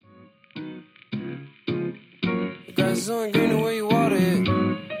Grass only green the way you water it.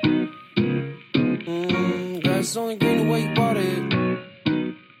 Grass only green the way you water it.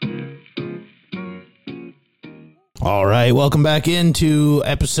 All right, welcome back into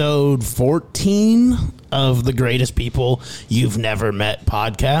episode 14 of the Greatest People You've Never Met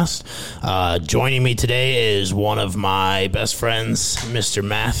podcast. Joining me today is one of my best friends, Mr.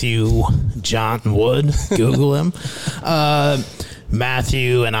 Matthew John Wood. Google him.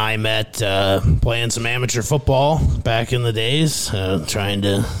 Matthew and I met playing some amateur football back in the days, trying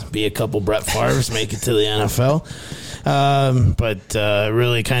to be a couple Brett Favres, make it to the NFL. But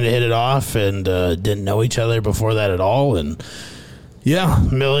really kind of hit it off and didn't know each other before that at all. And yeah,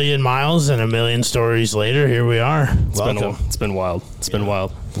 a million miles and a million stories later, here we are. Welcome. It's been wild. It's been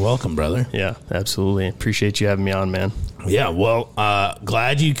wild. Welcome, brother. Yeah, absolutely. Appreciate you having me on, man. Yeah, well,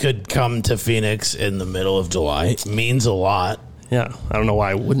 glad you could come to Phoenix in the middle of July. It means a lot. Yeah, I don't know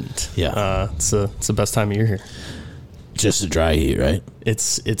why I wouldn't. Yeah. It's the best time of year here. Just a dry heat, right?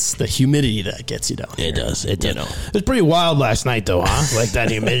 It's the humidity that gets you down here. It does. It did. It was pretty wild last night, though, huh? Like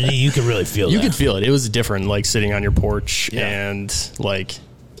that humidity, you could really feel it. You could feel it. It was different, like sitting on your porch, and like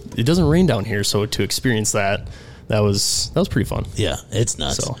it doesn't rain down here, so to experience that was pretty fun. Yeah, it's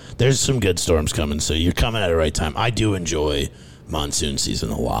nuts. So. There's some good storms coming, so you're coming at the right time. I do enjoy monsoon season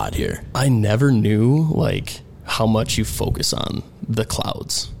a lot here. I never knew like how much you focus on the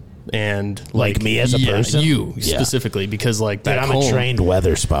clouds. And like me as a person, you specifically, because like that, I'm a trained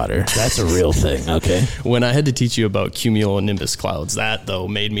weather spotter. That's a real thing. Okay. When I had to teach you about cumulonimbus clouds, that though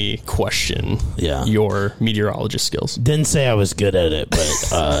made me question your meteorologist skills. Didn't say I was good at it,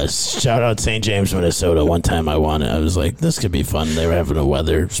 but shout out St. James, Minnesota. One time I was like, this could be fun. They were having a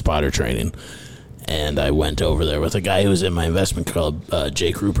weather spotter training, and I went over there with a guy who was in my investment club,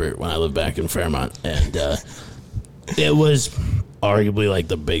 Jake Rupert, when I lived back in Fairmont, and it was arguably like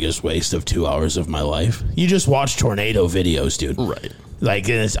the biggest waste of 2 hours of my life. You just watch tornado videos, dude. Right. Like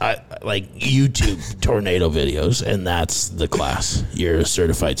it's like YouTube tornado videos, and that's the class. You're a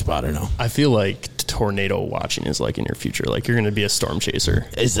certified spotter now. I feel like tornado watching is like in your future. Like you're going to be a storm chaser.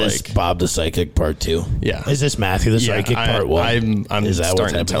 Is this like Bob the Psychic part 2? Yeah. Is this Matthew the Psychic part 1? I'm is that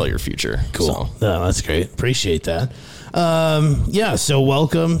starting to tell your future. Cool. So. No, that's great. Appreciate that. So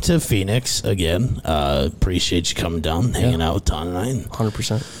welcome to Phoenix again. Appreciate you coming down, hanging out with Ton and I.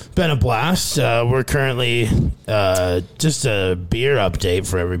 100%. Been a blast. We're currently just a beer update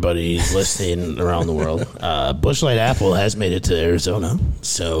for everybody listening around the world. Busch Light Apple has made it to Arizona,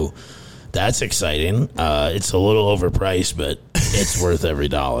 so that's exciting. It's a little overpriced, but it's worth every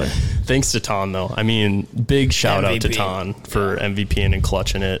dollar. Thanks to Ton, though. I mean, big shout out to Ton for MVPing and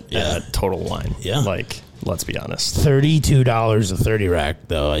clutching it at Total Wine. Yeah. Like, let's be honest. $32 a 30 rack,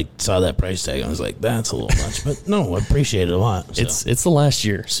 though. I saw that price tag. I was like, that's a little much. But no, I appreciate it a lot. So. It's the last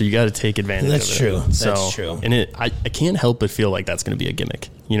year, so you got to take advantage of it. That's true. That's true. And I can't help but feel like that's going to be a gimmick.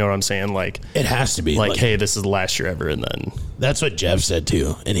 You know what I'm saying? Like it has to be. Like, hey, this is the last year ever, and then... That's what Jeff said,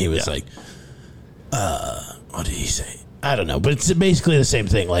 too. And he was like, what did he say? I don't know. But it's basically the same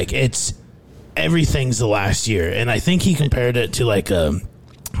thing. Like, everything's the last year. And I think he compared it to like a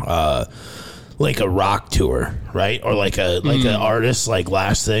rock tour, right? Or like an artist like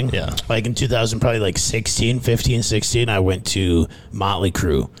last thing. Yeah. Like in 2000, probably like 15, 16, I went to Motley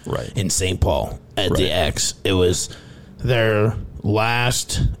Crue in St. Paul at the X. It was their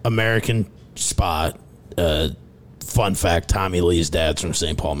last American spot. Fun fact, Tommy Lee's dad's from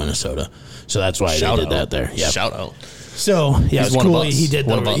St. Paul, Minnesota. So that's why they did that there. Yep. Shout out. So, yeah, it's cool. He did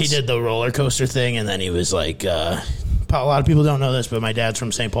the the roller coaster thing, and then he was like, a lot of people don't know this, but my dad's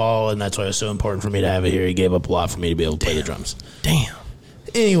from St. Paul, and that's why it was so important for me to have it here. He gave up a lot for me to be able to play the drums. Damn.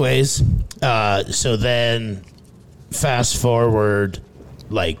 Anyways, so then fast forward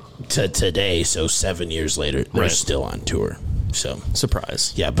like to today, so 7 years later, they're still on tour. So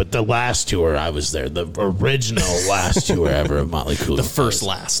surprise. Yeah, but the last tour I was there, the original last tour ever of Motley Crue. The first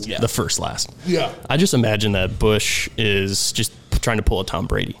last. Yeah. I just imagine that Bush is just trying to pull a Tom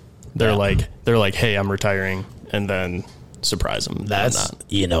Brady. They're like, hey, I'm retiring, and then surprise him. That's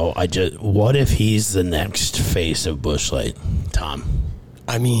what if he's the next face of Busch Light, Tom?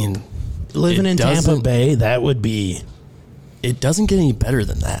 I mean, living in Tampa Bay, that would be. It doesn't get any better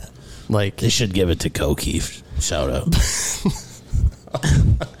than that. Like they should give it to Keith. Shout out.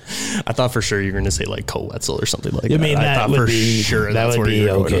 I thought for sure you were going to say like Cole Wetzel or something like that. I mean, I thought would for be, sure that would be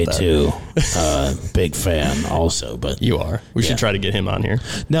okay too. That. Big fan also, but you are. We should try to get him on here.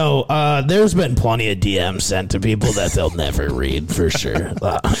 No, there's been plenty of DMs sent to people that they'll never read for sure.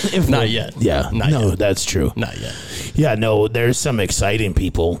 If not yet. Yeah, not yet. That's true. Not yet. Yeah, no, there's some exciting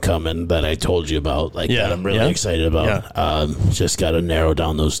people coming that I told you about, that I'm really excited about. Yeah. Just got to narrow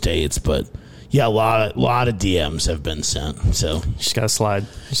down those dates, but Yeah, a lot of DMs have been sent. So You just gotta slide.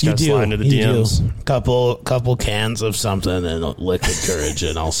 you do Slide into the you DMs. do. Couple cans of something and liquid courage,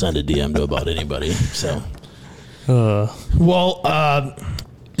 and I'll send a DM to about anybody. So,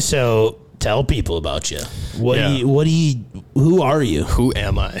 so tell people about you. Who are you? Who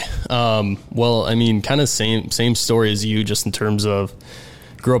am I? Well, I mean, kind of same story as you, just in terms of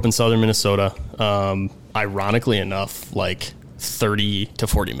grew up in southern Minnesota. Ironically enough, like 30 to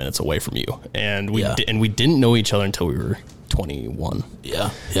 40 minutes away from you, and we didn't know each other until we were 21.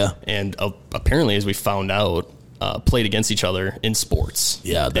 Yeah. And apparently, as we found out, played against each other in sports.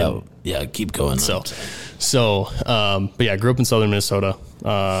 Yeah, keep going. But yeah, grew up in southern Minnesota.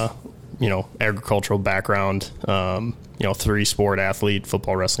 Agricultural background. 3-sport athlete: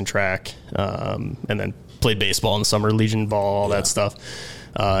 football, wrestling, track, and then played baseball in the summer, Legion ball, all that stuff.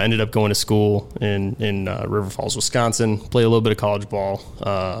 Ended up going to school in River Falls, Wisconsin. Played a little bit of college ball,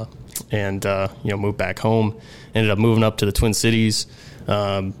 and moved back home. Ended up moving up to the Twin Cities.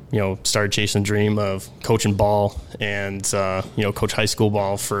 Started chasing the dream of coaching ball, and coach high school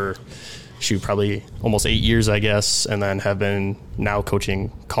ball for probably almost 8 years, I guess, and then have been now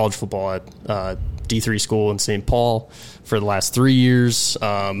coaching college football at D3 school in St. Paul for the last 3 years,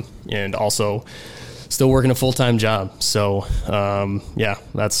 and also still working a full-time job. So,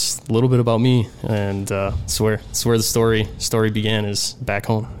 that's a little bit about me, and it's where the story began, is back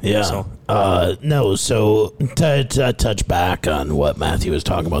home. Yeah. So, to touch back on what Matthew was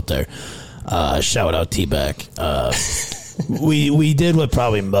talking about there, shout out T-Back. We did what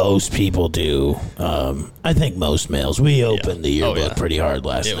probably most people do. I think most males. We opened the yearbook pretty hard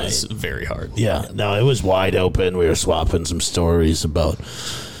last night. It was very hard. Yeah, no, it was wide open. We were swapping some stories about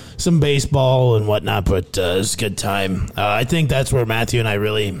some baseball and whatnot, but it was a good time. I think that's where Matthew and I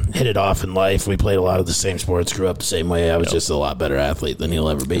really hit it off in life. We played a lot of the same sports, grew up the same way. I was just a lot better athlete than he'll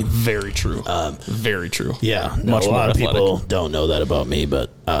ever be. Very true. Very true. Yeah, a lot of people don't know that about me, but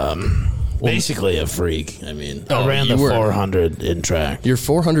basically a freak. I mean, I ran the 400 in track. Your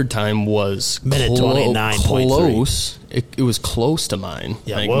 400 time was minute 29.3. Close. It was close to mine.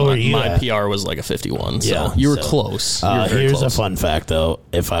 Yeah, what were you my at? PR was like a 51. So you were close. You were very here's close. a fun fact, though.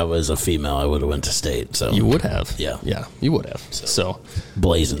 If I was a female, I would have went to state. So you would have. Yeah, you would have. So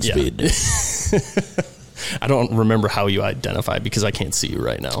blazing speed. I don't remember how you identify because I can't see you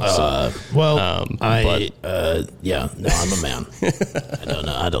right now. So. I'm a man.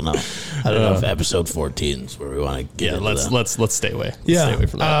 I don't know if episode 14 is where we want to get into that. Let's stay away. Stay away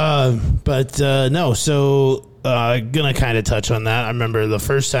from that. So gonna kind of touch on that. I remember the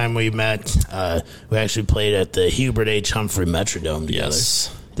first time we met, we actually played at the Hubert H. Humphrey Metrodome together.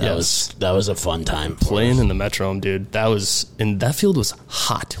 Yes. That was a fun time. Playing in the Metrodome, dude. That field was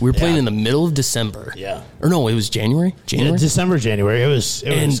hot. We were playing in the middle of December. Yeah. Or no, it was January? Yeah, December, January. It was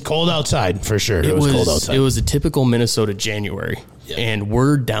cold outside for sure. It was cold outside. It was a typical Minnesota January. Yeah. And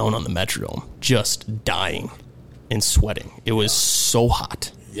we're down on the Metrodome, just dying and sweating. It was so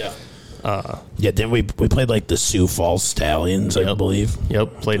hot. Yeah. Then we played like the Sioux Falls Stallions, I believe.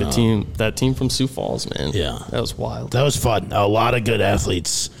 Yep, played that team from Sioux Falls, man. Yeah. That was wild. That was fun. A lot of good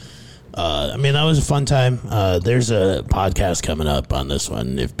athletes. That was a fun time. There's a podcast coming up on this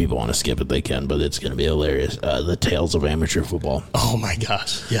one. If people want to skip it, they can, but it's going to be hilarious. The Tales of Amateur Football. Oh, my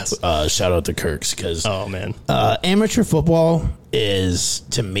gosh. Yes. Shout out to Kirks, because amateur football is,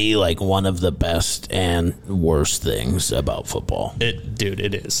 to me, like one of the best and worst things about football.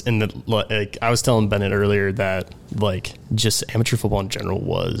 It is. And I was telling Bennett earlier that just amateur football in general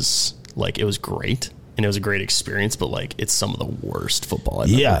was it was great. And it was a great experience, but it's some of the worst football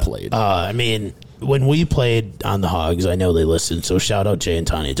I've ever played. When we played on the Hogs, I know they listened, so shout out Jay and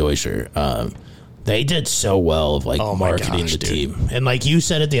Tanya Deutscher. They did so well of marketing the team. And like you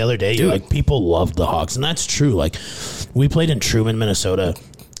said it the other day, people loved the Hogs, and that's true. We played in Truman, Minnesota,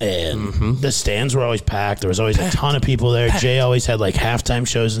 and the stands were always packed. There was always a ton of people there. Jay always had halftime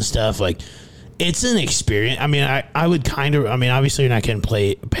shows and stuff. It's an experience. I mean, I would obviously you're not getting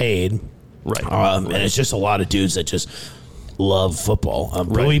paid. Right. And it's just a lot of dudes that just love football.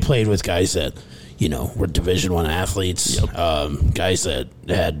 But we played with guys that, were Division I athletes, guys that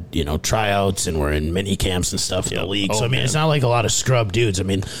had, tryouts and were in mini camps and stuff in the league. So, it's not like a lot of scrub dudes.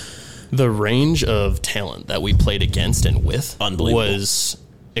 The range of talent that we played against and with was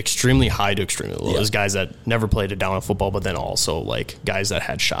extremely high to extremely low. There's guys that never played a down in football, but then also guys that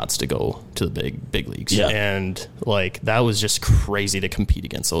had shots to go to the big leagues. Yeah. And that was just crazy to compete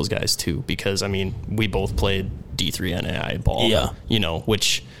against those guys too, because we both played D3 NAI ball. Yeah.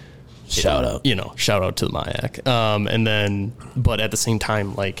 Which shout out to the MIAC. But at the same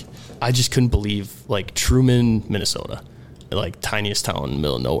time, I just couldn't believe Truman, Minnesota, tiniest town in the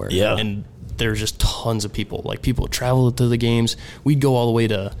middle of nowhere. Yeah. And there's just tons of people. Like, people travel to the games. We'd go all the way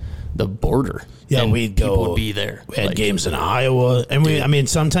to the border. Yeah, and we'd go. People would be there. We had games in Iowa, and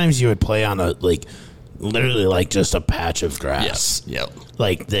sometimes you would play on literally like just a patch of grass. Yes. Yep.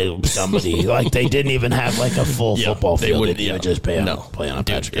 Like they didn't even have like a full football field. They would just play on a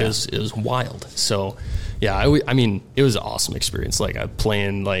patch of grass. It was wild. So, yeah, I mean, it was an awesome experience. Like,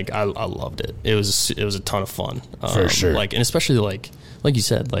 I loved it. It was a ton of fun. For sure. Like, and especially like you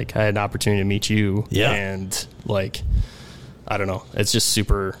said, like, I had an opportunity to meet you. Yeah. And like, I don't know. It's just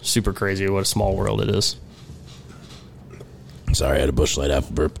super, super crazy what a small world it is. Sorry, I had a Busch Light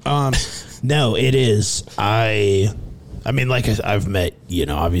apple burp. No, it is. I mean, like, I've met,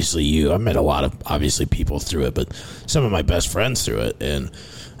 obviously you. I've met a lot of, obviously, people through it, but some of my best friends through it. And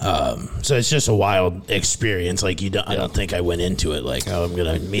so it's just a wild experience. Like, I don't think I went into it like, oh, I'm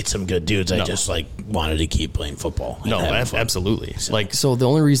going to meet some good dudes. I just, like, wanted to keep playing football. No, absolutely. So the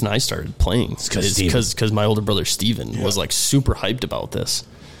only reason I started playing is because my older brother, Steven, was, like, super hyped about this.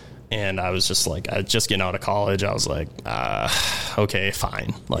 And I was just like, I was just getting out of college. I was like, okay,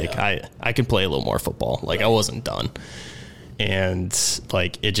 fine. Like, I could play a little more football. Like, I wasn't done. And,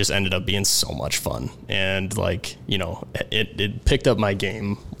 like, it just ended up being so much fun. And, like, it picked up my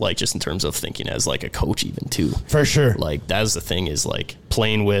game, like, just in terms of thinking as, like, a coach even, too. For sure. Like, that was the thing, is, like,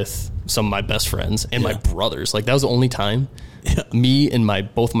 playing with some of my best friends and my brothers. Like, that was the only time me and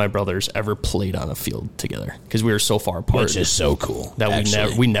both my brothers ever played on a field together, because we were so far apart. Which is so cool.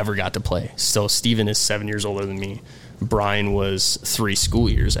 That we never got to play. So Steven is 7 years older than me. Brian was 3 school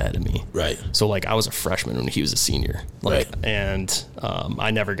years ahead of me. Right. So, like, I was a freshman when he was a senior. Like, right. And I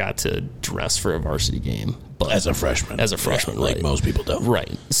never got to dress for a varsity game. But as a freshman. Right. Like most people don't.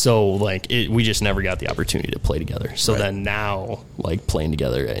 Right. So, like, we just never got the opportunity to play together. So then now, like, playing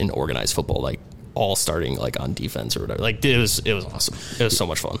together in organized football, like, all starting, like, on defense or whatever. Like, it was awesome. It was so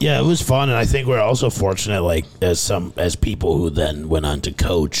much fun. Yeah, it was fun, and I think we're also fortunate, like, as people who then went on to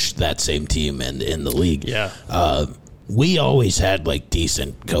coach that same team and in the league. Yeah. We always had, like,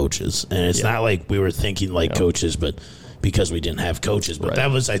 decent coaches, and it's not like we were thinking like coaches, but because we didn't have coaches. But that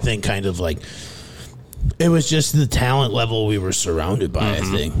was, I think, kind of like, it was just the talent level we were surrounded by, I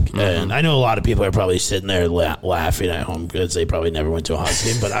think. Mm-hmm. And I know a lot of people are probably sitting there laughing at home because they probably never went to a Hawks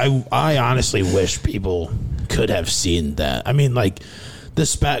game. But I honestly wish people could have seen that. I mean, like, the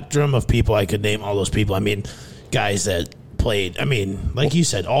spectrum of people, I could name all those people. I mean, guys that played, I mean, like you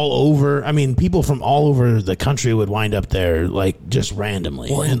said, all over. I mean, people from all over the country would wind up there, like, just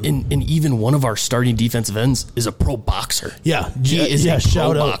randomly. Well, and even one of our starting defensive ends is a pro boxer. Yeah. He is a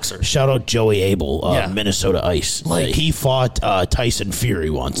pro boxer. Shout out Joey Abel, Minnesota Ice. Like, he fought Tyson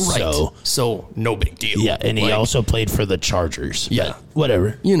Fury once. Right. So no big deal. Yeah, and he also played for the Chargers. Yeah.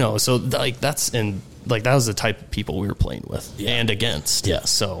 Whatever. So, like, that was the type of people we were playing with and against. Yeah.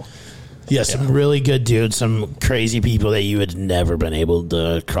 So... Yeah, some really good dudes, some crazy people that you had never been able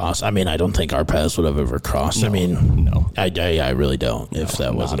to cross. I mean, I don't think our paths would have ever crossed. No. I really don't, if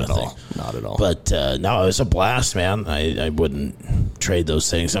that wasn't a thing. Not at all. But, no, it was a blast, man. I wouldn't trade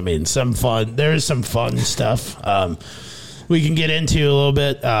those things. I mean, there is some fun stuff we can get into a little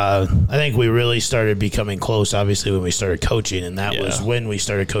bit. I think we really started becoming close, obviously, when we started coaching, and that was when we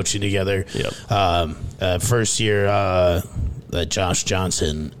started coaching together. Yep. First year... that Josh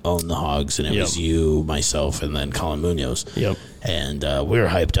Johnson owned the Hogs, and it was you, myself, and then Colin Munoz. Yep. And we were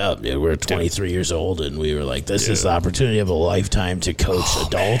hyped up. We were 23 years old, and we were like, this is the opportunity of a lifetime to coach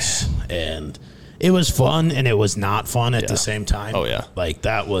adults. Man. And it was fun, and it was not fun at the same time. Oh, yeah. Like,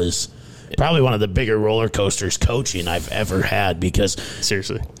 that was probably one of the bigger roller coasters coaching I've ever had, because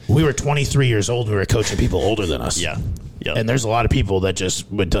seriously, we were 23 years old, and we were coaching people older than us. Yeah. Yep. And there's a lot of people that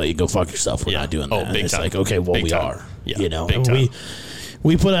just would tell you, go fuck yourself. We're not doing that. Oh, big it's time. like, okay, well, big we time. are. Yeah, big time.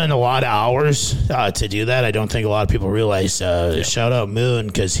 We put in a lot of hours to do that. I don't think a lot of people realize. Shout out Moon,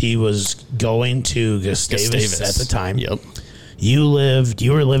 because he was going to Gustavus at the time. Yep. You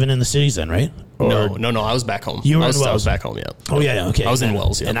were living in the cities then, right? No. I was back home. You were I in Wells. I was back home, yeah. Oh, yeah, okay. I was in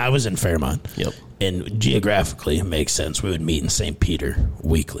Wells, and I was in Fairmont. Yep. And geographically, it makes sense. We would meet in St. Peter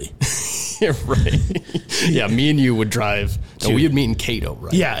weekly. Yeah, right. Yeah, me and you would drive. No, we would meet in Cato,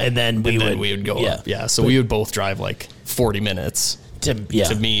 right? Yeah, and then we would go up. Yeah, so we would both drive like 40 minutes to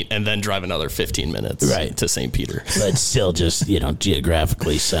meet, and then drive another 15 minutes to St. Peter. But still just,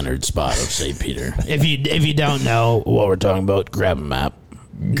 geographically centered spot of St. Peter. If you don't know what we're talking about, grab a map.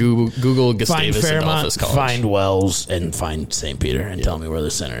 Google Gustavus find Fairmont, Adolphus College. Find Wells, and find St. Peter, and tell me where the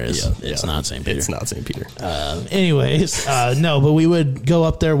center is. It's not St. Peter. It's not St. Peter. Anyways, no, but we would go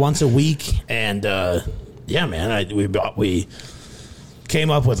up there once a week, and man, we came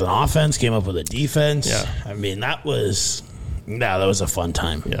up with an offense, came up with a defense. Yeah. I mean, that was No, that was a fun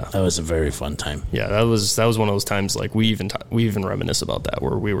time. Yeah. That was a very fun time. Yeah, that was one of those times, like, we even reminisce about that,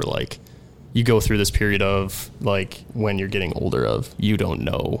 where we were like, you go through this period of, like, when you're getting older of, you don't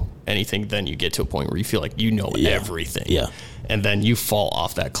know anything, then you get to a point where you feel like you know everything. Yeah. And then you fall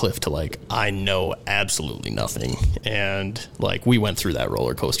off that cliff to, like, I know absolutely nothing. And, like, we went through that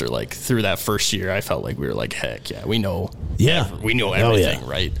roller coaster. Like, through that first year, I felt like we were like, heck yeah, we know. Yeah. We know everything,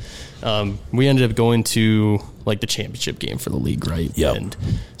 right? We ended up going to, like, the championship game for the league, right? Yep. And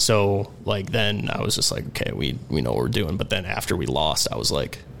so, like, then I was just like, okay, we know what we're doing. But then after we lost, I was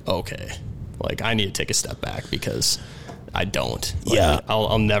like, okay, like, I need to take a step back because I don't. Like, yeah.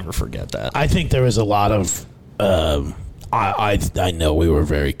 I'll never forget that. I think there was a lot of, I know we were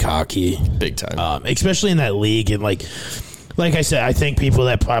very cocky. Big time. Especially in that league. And, like I said, I think people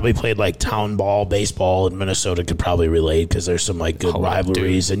that probably played, like, town ball, baseball in Minnesota could probably relate because there's some, like, good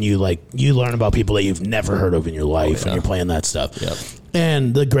rivalries. Dude. And you learn about people that you've never heard of in your life when you're playing that stuff. Yep.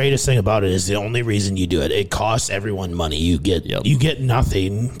 And the greatest thing about it is the only reason you do it, it costs everyone money. You get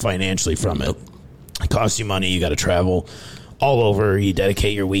nothing financially from it. It costs you money. You got to travel all over. You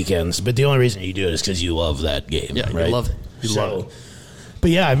dedicate your weekends. But the only reason you do it is because you love that game. Yeah, right? you love it. You love it. But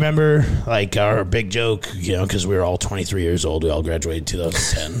yeah, I remember, like, our big joke, because we were all 23 years old. We all graduated in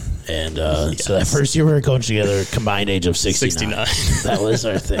 2010. And so that first year we were coaching together, combined age of 69. That was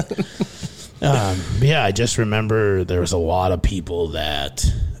our thing. But yeah, I just remember there was a lot of people that,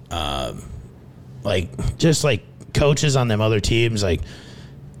 just like coaches on them other teams, like,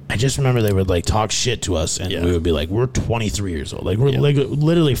 I just remember they would, like, talk shit to us, and we would be like, we're 23 years old. Like, we're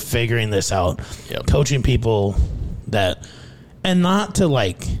literally figuring this out, coaching people that, and not to,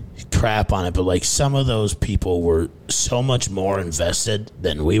 like, crap on it, but, like, some of those people were so much more invested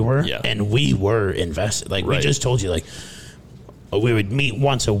than we were, and we were invested. Like, we just told you, like, we would meet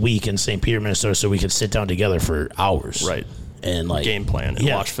once a week in St. Peter, Minnesota, so we could sit down together for hours. Right. And, like, game plan and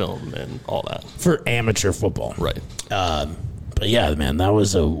watch film and all that. For amateur football. Right. But yeah, man, that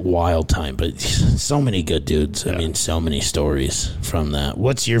was a wild time. But so many good dudes. I mean, so many stories from that.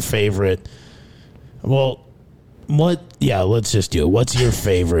 What's your favorite? Well, let's just do it. What's your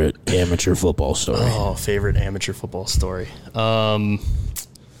favorite amateur football story? Oh, favorite amateur football story. Oh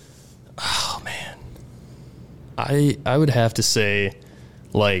man, I would have to say,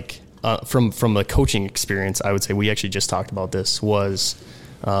 like, from a coaching experience, I would say we actually just talked about this was.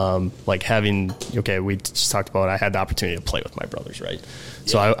 Like we just talked about, I had the opportunity to play with my brothers, right? Yeah.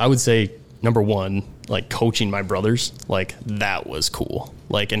 So I would say, number one, like, coaching my brothers, like, that was cool.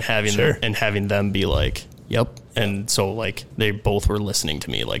 Like, and having them be like, yep. And so, like, they both were listening to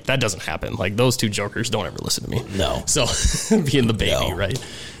me. Like, that doesn't happen. Like, those two jokers don't ever listen to me. No. So being the baby, right?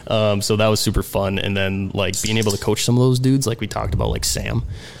 So that was super fun. And then, like, being able to coach some of those dudes, like we talked about, like Sam,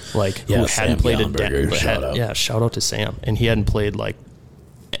 like, who hadn't played shout out to Sam. And he hadn't played, like,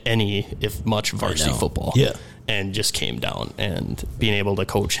 any, if much, varsity football. Yeah. And just came down, and being able to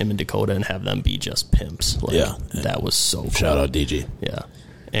coach him and Dakota and have them be just pimps. Like, that was so cool. Shout out DG. Yeah.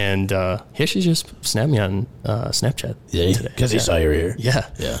 And he actually just snapped me on Snapchat today. Because he saw you were here. Yeah.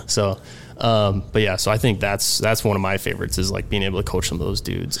 Yeah. So, but yeah, so I think that's one of my favorites is, like, being able to coach some of those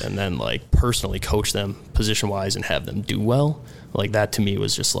dudes and then, like, personally coach them position-wise and have them do well. Like, that to me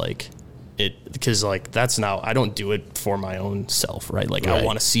was just, like, it, because, like, that's now, I don't do it for my own self, right? Like, I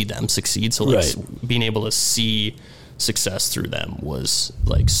want to see them succeed. So, like, being able to see success through them was,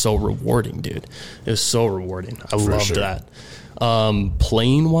 like, so rewarding, dude. It was so rewarding. I loved that.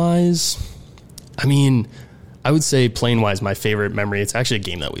 Playing wise, I mean, I would say playing wise, my favorite memory, it's actually a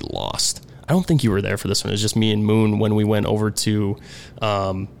game that we lost. I don't think you were there for this one. It was just me and Moon when we went over to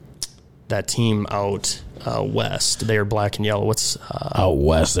that team out west. They are black and yellow. What's out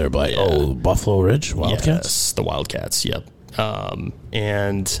west? They're black. Oh, Buffalo Ridge Wildcats. Yes, the Wildcats. Yep.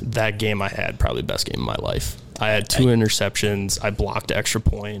 And that game, I had probably the best game of my life. I had 2 interceptions. I blocked extra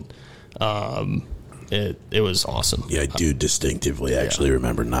point. It was awesome. Yeah, I do distinctively actually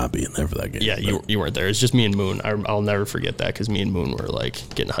remember not being there for that game. Yeah, you weren't there. It's just me and Moon. I'll never forget that because me and Moon were,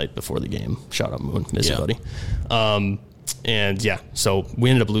 like, getting hyped before the game. Shout out Moon, miss you, buddy. And yeah, so we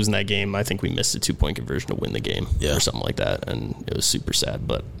ended up losing that game. I think we missed a 2-point conversion to win the game or something like that, and it was super sad.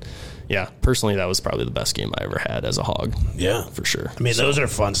 But yeah, personally, that was probably the best game I ever had as a Hog. Yeah, for sure. I mean, those are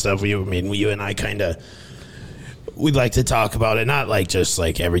fun stuff. You and I kind of. We'd like to talk about it, not like just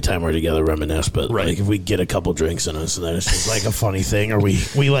like every time we're together reminisce, but like if we get a couple drinks in us and then it's just like a funny thing, or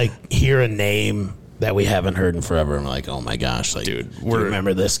we like hear a name that we haven't heard in forever and we're like, oh my gosh, like, dude, we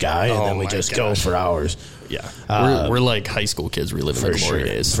remember this guy, and then we just go for hours. Yeah, we're like high school kids reliving the glory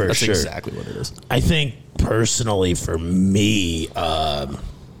days. That's exactly what it is. I think personally for me,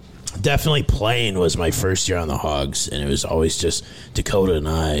 definitely playing was my first year on the Hogs, and it was always just Dakota and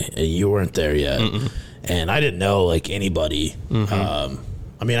I, and you weren't there yet. And I didn't know, like, anybody.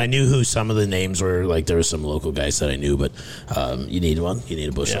 I mean, I knew who some of the names were. Like, there were some local guys that I knew, but you need one? You need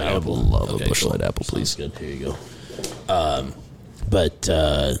a Busch Light apple? I would love a Busch Light apple, please. Sounds good. Here you go.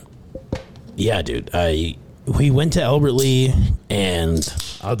 Yeah, dude, we went to Albert Lee, and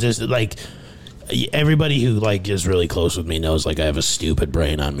I'll just, like, everybody who, like, is really close with me knows, like, I have a stupid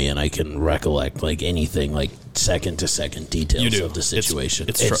brain on me, and I can recollect, like, anything, like, second-to-second details of the situation.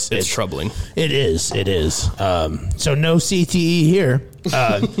 It's troubling. It is. So no CTE here.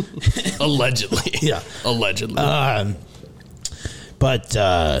 Allegedly. Yeah. Allegedly.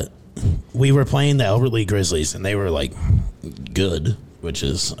 But we were playing the Albert Lee Grizzlies, and they were, like, good, which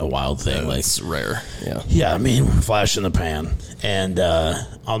is a wild thing. Like, it's rare. Yeah, I mean, flash in the pan. And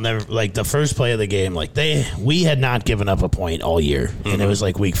I'll never, like, the first play of the game, like, we had not given up a point all year. And it was,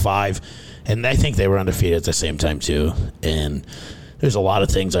 like, week 5. And I think they were undefeated at the same time, too. And there's a lot of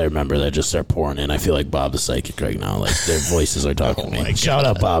things I remember that just start pouring in. I feel like Bob the Psychic right now. Like, their voices are talking to me. Shout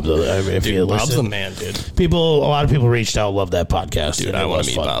out Bob, though. If Dude, you Bob's listen. the man, dude. A lot of people reached out, love that podcast. Dude, I want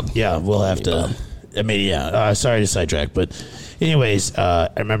to meet Bob. Yeah, we'll have to. Bob. I mean, yeah, sorry to sidetrack, but anyways, I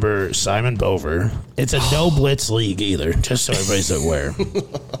remember Simon Bover. It's a no blitz league either, just so everybody's aware.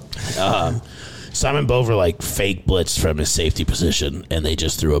 Simon Bover, like, fake blitzed from his safety position, and they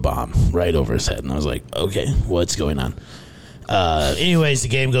just threw a bomb right over his head. And I was like, okay, what's going on? Anyways, the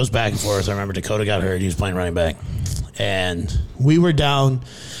game goes back and forth. I remember Dakota got hurt. He was playing running back. And we were down,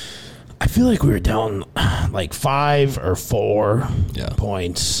 I feel like we were down like 5 or 4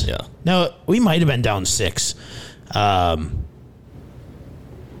 points. Yeah. No, we might have been down 6. I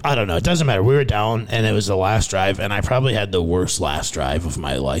don't know. It doesn't matter. We were down, and it was the last drive, and I probably had the worst last drive of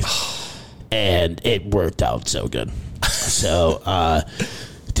my life. And it worked out so good. So,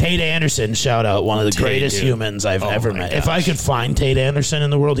 Tate Anderson, shout out, one of the greatest humans I've ever met. If I could find Tate Anderson in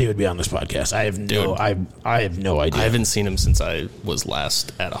the world, he would be on this podcast. I have no idea. I haven't seen him since I was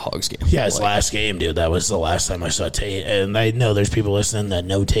last at a Hogs game. Yeah, his last game, dude. That was the last time I saw Tate. And I know there's people listening that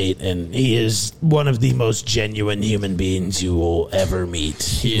know Tate, and he is one of the most genuine human beings you will ever meet.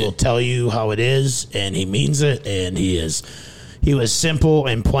 He will tell you how it is, and he means it, and he was simple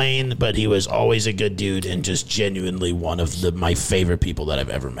and plain, but he was always a good dude and just genuinely one of my favorite people that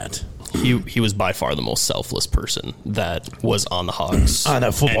I've ever met. He was by far the most selfless person that was on the Hogs. On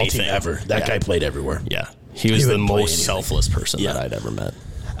a football team ever. That guy played everywhere. Yeah. He was the most selfless person that I'd ever met.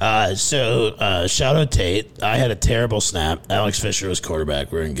 So shout out Tate. I had a terrible snap. Alex Fisher was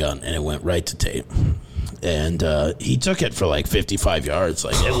quarterback. We were in gun, and it went right to Tate. And he took it for like 55 yards.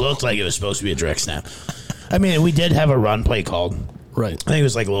 Like, it looked like it was supposed to be a direct snap. I mean, we did have a run play called. Right. I think it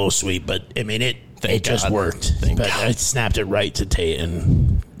was like a little sweep, but I mean, it just worked. I snapped it right to Tate,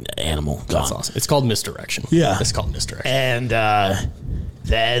 and animal gone. That's awesome. It's called misdirection. Yeah. It's called misdirection. And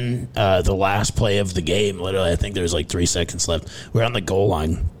then the last play of the game, literally, I think there was like 3 seconds left. We're on the goal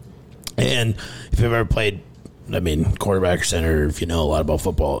line. And if you've ever played, I mean, quarterback or center, if you know a lot about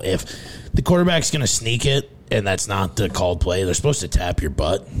football, if the quarterback's going to sneak it, and that's not the called play, they're supposed to tap your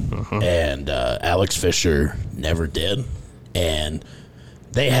butt. And Alex Fisher never did. And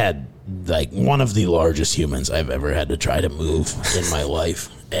they had, like, one of the largest humans I've ever had to try to move in my life.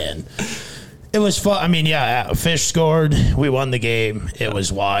 And it was fun. I mean, yeah, Fish scored. We won the game. It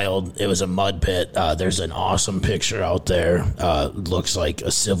was wild. It was a mud pit. There's an awesome picture out there. Looks like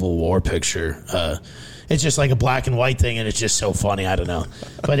a Civil War picture. It's just like a black and white thing, and it's just so funny. I don't know,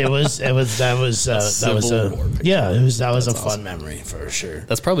 but that was a fun memory for sure.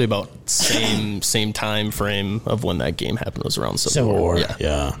 That's probably about same time frame of when that game happened. It was around Civil War.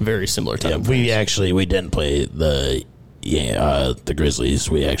 Yeah, very similar time. Yeah, we didn't play the Grizzlies.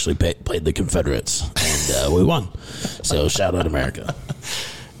 We actually played the Confederates, and we won. So shout out America,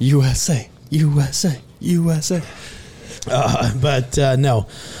 USA. But no.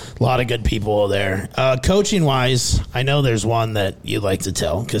 A lot of good people there. Coaching wise, I know there's one that you'd like to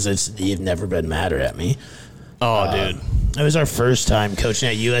tell because you've never been madder at me. Oh, dude. It was our first time coaching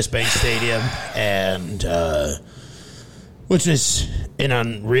at US Bank Stadium, and which is an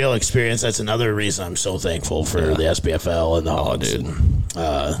unreal experience. That's another reason I'm so thankful for the SPFL and the Hogs and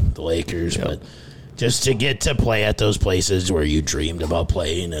the Lakers. Yep. But just to get to play at those places where you dreamed about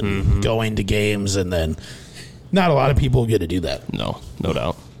playing and going to games, and then not a lot of people get to do that. No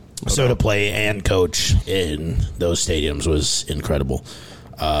doubt. To play and coach in those stadiums was incredible.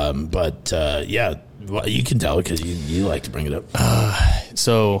 But you can tell because you like to bring it up.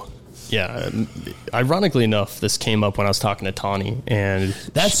 So Yeah. Ironically enough, this came up when I was talking to Tawny, and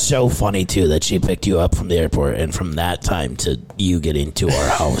That's so funny, too, that she picked you up from the airport, and from that time to you getting to our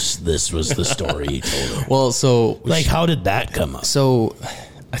house, this was the story you told her. well, so Like, how did that come up? So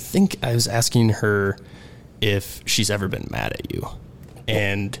I think I was asking her if she's ever been mad at you.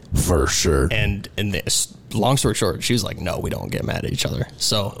 And For sure. long story short, she was like, no, we don't get mad at each other.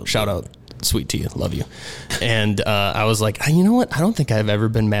 So shout out, sweet tea, love you. And I was like, you know what? I don't think I've ever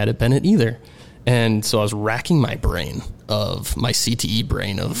been mad at Bennett either. And so I was racking my brain of my CTE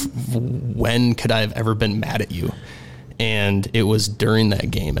brain of when could I have ever been mad at you? And it was during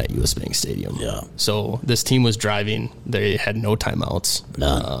that game at US Bank Stadium. Yeah. So this team was driving. They had no timeouts.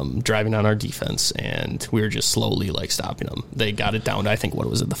 None. Driving on our defense, and we were just slowly like stopping them. They got it down to, I think, what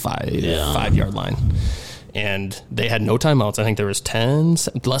was it, the 5-yard line. And they had no timeouts. I think there was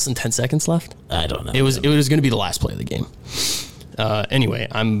less than 10 seconds left. I don't know. It was going to be the last play of the game. Anyway,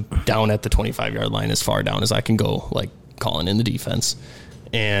 I'm down at the 25-yard line, as far down as I can go, like calling in the defense.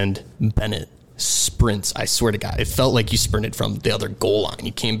 And Bennett sprints. I swear to God, it felt like you sprinted from the other goal line.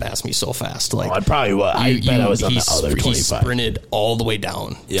 You came past me so fast. Like I probably was. I bet I was on the other 25. He sprinted all the way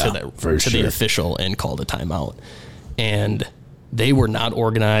down to the official and called a timeout. And they were not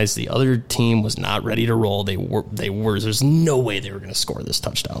organized. The other team was not ready to roll. They were. There's no way they were going to score this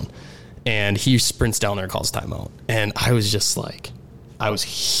touchdown. And he sprints down there and calls timeout. And I was just like, I was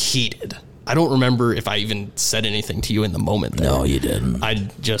heated. I don't remember if I even said anything to you in the moment there. No, you didn't. I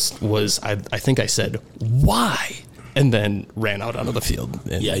just was, I think I said, why? And then ran out onto the field.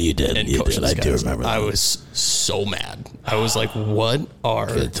 And, yeah, you did. You did. I do remember that. I was so mad. I was like, what are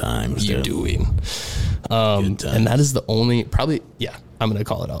Good times, you dude. doing? And that is the only, probably, yeah, I'm going to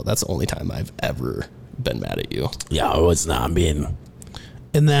call it out. That's the only time I've ever been mad at you. Yeah, I was not. I mean,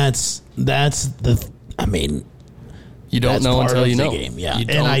 and that's I mean, you don't know until you know. Game, yeah, you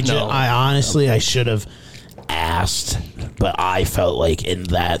and know. I honestly, I should have asked, but I felt like in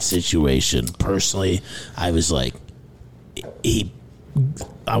that situation, personally, I was like,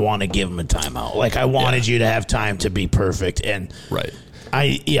 I want to give him a timeout. Like, I wanted you to have time to be perfect, and right.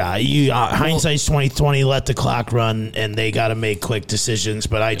 Hindsight's 20/20. Let the clock run, and they got to make quick decisions.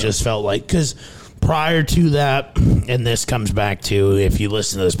 But I just felt like, because prior to that, and this comes back to, if you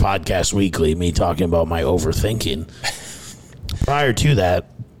listen to this podcast weekly, me talking about my overthinking. Prior to that,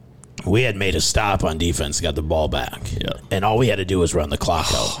 we had made a stop on defense, got the ball back, and all we had to do was run the clock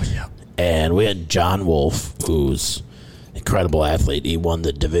out. Yeah. And we had John Wolf, who's incredible athlete. He won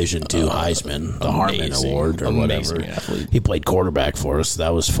the Division II Heisman, the Harmon Award, or whatever. Athlete. He played quarterback for us.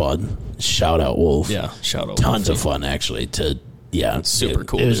 That was fun. Shout out Wolf. Yeah, shout out. Tons of fun, actually. Super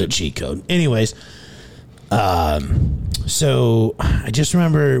cool. It was a cheat code. Anyways, so I just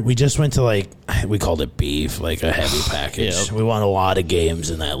remember we just went to we called it beef, like a heavy package. Yeah. We won a lot of games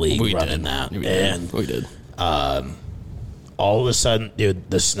in that league running that. We did. All of a sudden, dude,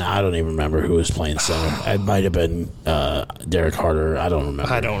 I don't even remember who was playing center. It might have been Derek Harder. I don't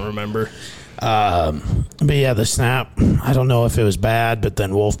remember. But yeah, the snap, I don't know if it was bad, but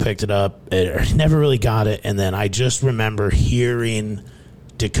then Wolf picked it up. It never really got it. And then I just remember hearing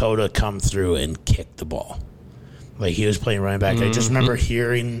Dakota come through and kick the ball. Like, he was playing running back. I just remember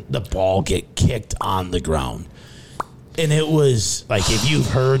hearing the ball get kicked on the ground. And it was like, if you've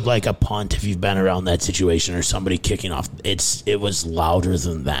heard like a punt, if you've been around that situation, or somebody kicking off, it was louder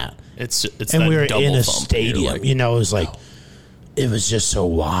than that. And we were in a thump. stadium. Like, it was like, it was just so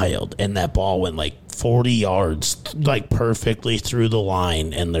wild. And that ball went like 40 yards, like perfectly through the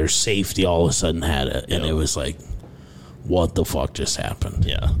line, and their safety all of a sudden had it. And it was like, what the fuck just happened?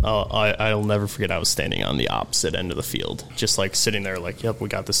 Yeah. I'll never forget, I was standing on the opposite end of the field, just like sitting there like, yep, we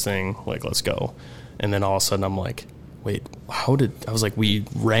got this thing, like, let's go. And then all of a sudden I'm like, wait, we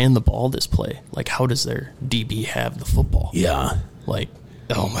ran the ball this play. Like, how does their DB have the football? Yeah. Like,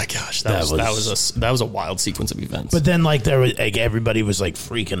 oh my gosh, that was a wild sequence of events. But then, like, there was like, everybody was like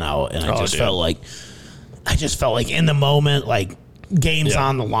freaking out, and I just felt like in the moment, like, game's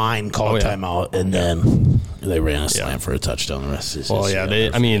on the line, call timeout, and then they ran a slam for a touchdown. The rest is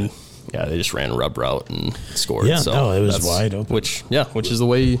they just ran a rub route and scored. Yeah, so no, it was wide open. Which is the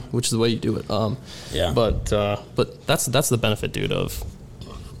way you do it. But that's the benefit, dude, of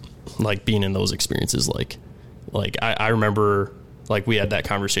like being in those experiences. Like I remember, like, we had that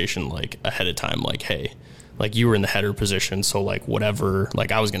conversation like ahead of time. Like, hey, like, you were in the header position, so like whatever,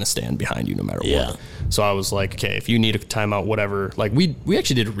 like, I was gonna stand behind you no matter what. So I was like, okay, if you need a timeout, whatever. Like, we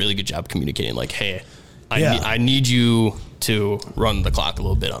actually did a really good job communicating. Like, hey, I need you to run the clock a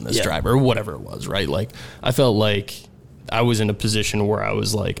little bit on this drive, or whatever it was, right? Like, I felt like I was in a position where I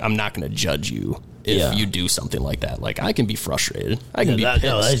was like, I'm not going to judge you if you do something like that. Like, I can be frustrated. I can be pissed.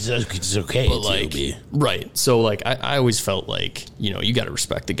 No, it's okay. But like, right. So like, I always felt like, you got to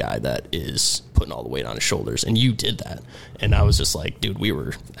respect the guy that is putting all the weight on his shoulders, and you did that. And I was just like, dude, we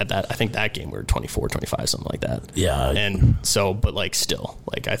were at that. I think that game we were 24, 25, something like that. Yeah. And so, but like, still,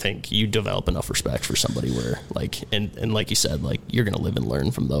 like, I think you develop enough respect for somebody where like, and like you said, like, you're gonna live and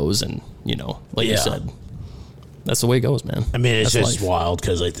learn from those, and like you said. That's the way it goes, man. I mean, it's That's just life. wild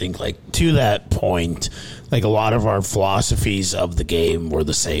because I think, like, to that point, like, a lot of our philosophies of the game were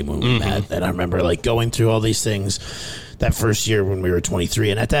the same when we met. And I remember, like, going through all these things that first year when we were 23.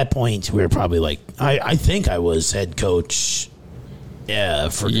 And at that point, we were probably, like, I think I was head coach,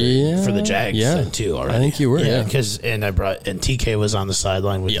 for the Jags then, too, already. I think you were, yeah. Because, and TK was on the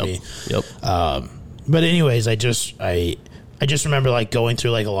sideline with me. Yep. But anyways, I just remember, like, going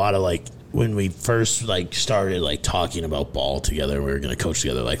through, like, a lot of, like, when we first like started like talking about ball together, we were going to coach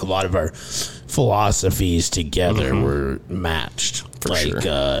together. Like a lot of our philosophies together were matched. For sure.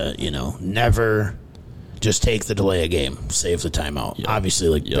 Never just take the delay a game, save the timeout. Yep. Obviously,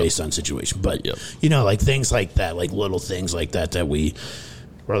 like based on situation, but like things like that, like little things like that we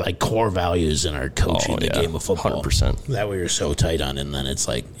were like core values in our coaching the game of football. 100%. That we were so tight on, and then it's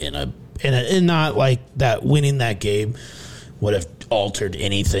like in not like that winning that game would have altered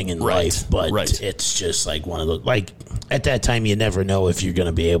anything in life, but it's just like one of those, like at that time you never know if you're going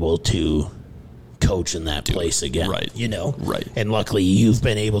to be able to coach in that place again, right? And luckily you've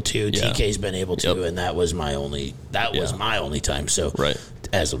been able to, TK's been able to, and that was my only time. So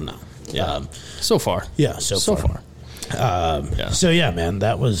as of now, so far, so far. So yeah, man,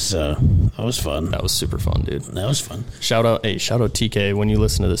 that was fun. That was super fun, dude. That was fun. Shout out TK. When you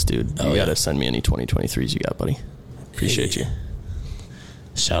listen to this, dude, you got to send me any 2023s you got, buddy. Appreciate you.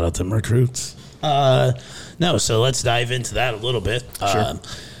 Shout out to them recruits. No, so let's dive into that a little bit. Sure.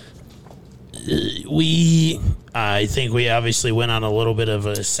 I think we obviously went on a little bit of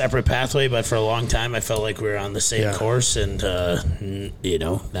a separate pathway, but for a long time I felt like we were on the same course. And,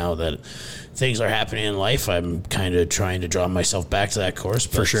 now that things are happening in life, I'm kind of trying to draw myself back to that course.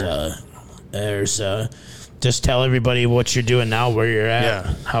 But, for sure. Just tell everybody what you're doing now, where you're at,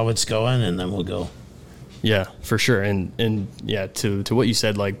 how it's going, and then we'll go. Yeah, for sure. And to what you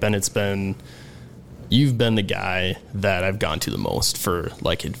said, like, you've been the guy that I've gone to the most for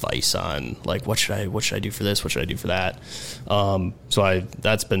like advice on like what should I do for this, what should I do for that. So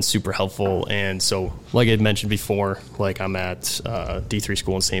that's been super helpful. And so, like I had mentioned before, like I'm at D3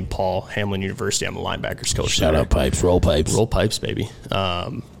 school in St. Paul, Hamlin University. I'm a linebackers coach. Shout out pipes, roll pipes, baby,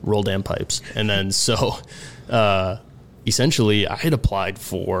 roll damn pipes. And then so essentially I had applied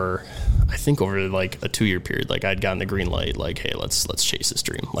for, I think over like a 2-year period, like I'd gotten the green light, like, hey, let's chase this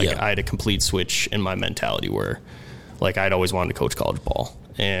dream. Like I had a complete switch in my mentality where like I'd always wanted to coach college ball.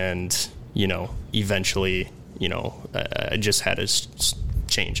 And, eventually, I just had to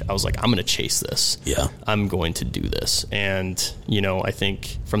change. I was like, I'm going to chase this. Yeah. I'm going to do this. And, I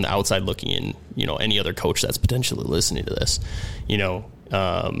think from the outside looking in, any other coach that's potentially listening to this,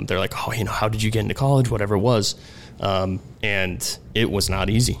 they're like, oh, how did you get into college? Whatever it was. And it was not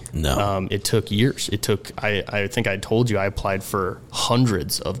easy. No. It took years. I think I told you I applied for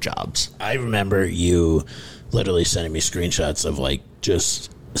hundreds of jobs. I remember you literally sending me screenshots of like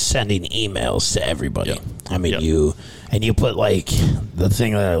just sending emails to everybody. Yep. I mean, you put like the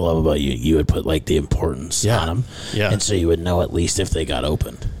thing that I love about you would put like the importance on them. Yeah. And so you would know at least if they got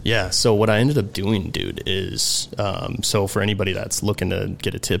opened. Yeah. So what I ended up doing, dude, is, so for anybody that's looking to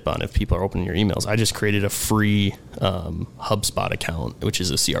get a tip on if people are opening your emails, I just created a free, HubSpot account, which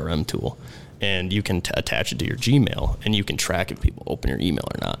is a CRM tool. And you can attach it to your Gmail, and you can track if people open your email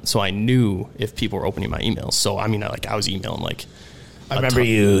or not. So I knew if people were opening my emails. So, I mean, I was emailing like, I remember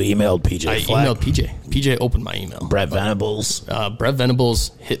you emailed PJ. I emailed PJ. PJ opened my email. Brett Venables. Brett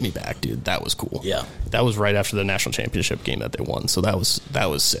Venables hit me back, dude. That was cool. Yeah. That was right after the national championship game that they won. So that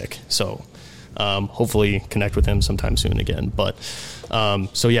was sick. So hopefully connect with him sometime soon again. But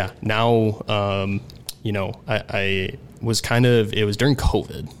now, I was it was during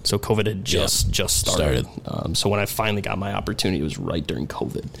COVID. So COVID had just started. So when I finally got my opportunity, it was right during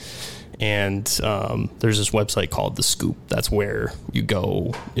COVID. And there's this website called The Scoop. That's where you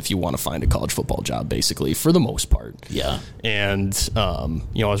go if you want to find a college football job, basically, for the most part. Yeah. And, I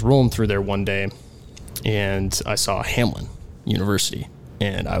was rolling through there one day, and I saw Hamlin University,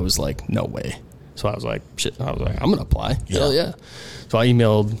 and I was like, no way. So I was like, shit. I was like, I'm going to apply. Yeah. Hell yeah. So I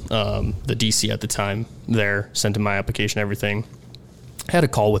emailed the DC at the time there, sent him my application, everything. I had a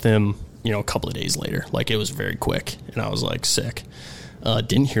call with him, a couple of days later. Like, it was very quick, and I was like, sick.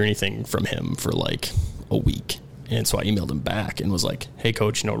 Didn't hear anything from him for like a week. And so I emailed him back and was like, hey,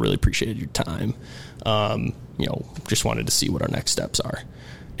 coach, really appreciated your time. Just wanted to see what our next steps are.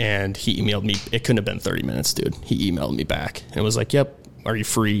 And he emailed me. It couldn't have been 30 minutes, dude. He emailed me back and was like, yep, are you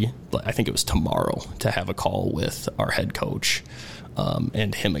free? But I think it was tomorrow to have a call with our head coach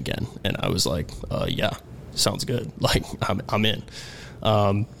and him again. And I was like, yeah, sounds good. Like, I'm in.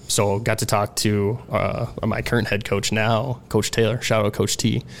 So got to talk to my current head coach now, Coach Taylor. Shout out Coach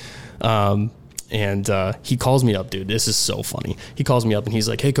T. And he calls me up, dude. This is so funny. He calls me up and he's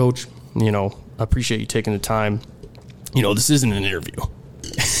like, hey, coach, I appreciate you taking the time. This isn't an interview.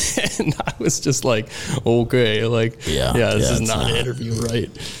 And I was just like, okay, like, this is not an interview, right?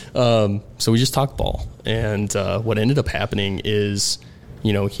 So we just talked ball. And what ended up happening is,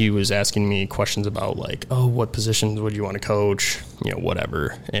 he was asking me questions about like, oh, what positions would you want to coach?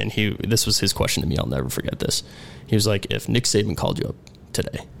 Whatever. And this was his question to me. I'll never forget this. He was like, if Nick Saban called you up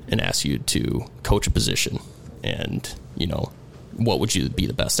today and asked you to coach a position and, what would you be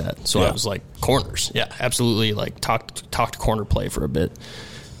the best at? So I was like, corners. Yeah, absolutely. Like talked corner play for a bit.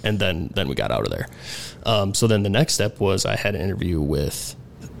 And then we got out of there. So then the next step was I had an interview with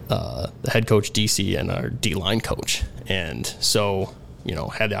the head coach DC and our D-line coach. And so,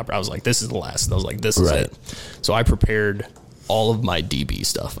 I was like, this is the last. I was like, this is it. So I prepared all of my DB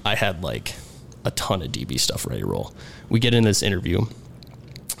stuff. I had like a ton of DB stuff ready to roll. We get in this interview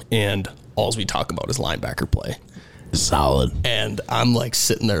and all we talk about is linebacker play. Solid. And I'm like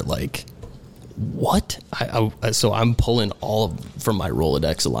sitting there like, what? So I'm pulling from my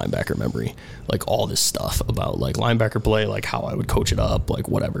Rolodex of linebacker memory, like all this stuff about like linebacker play, like how I would coach it up, like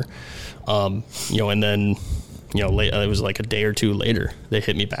whatever. And then, it was like a day or two later, they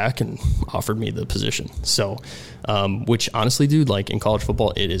hit me back and offered me the position. So, which honestly, dude, like in college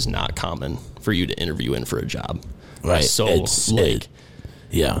football, it is not common for you to interview in for a job. Right. So it's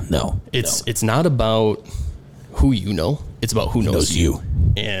not about who it's about who knows you.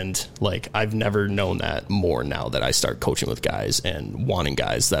 And like, I've never known that more now that I start coaching with guys and wanting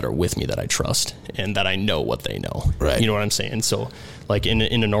guys that are with me that I trust and that I know what they know. Right. You know what I'm saying? So like in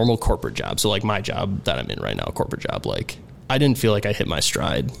a normal corporate job, so like my job that I'm in right now, a corporate job, like I didn't feel like I hit my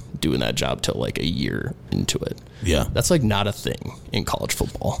stride doing that job till like a year into it. Yeah. That's like not a thing in college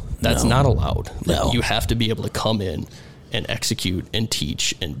football. That's not allowed. Like, No. You have to be able to come in and execute and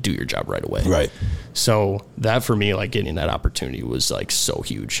teach and do your job right away. Right. So that for me, like getting that opportunity was like so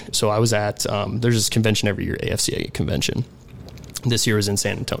huge. So I was at, there's this convention every year, AFCA convention. This year was in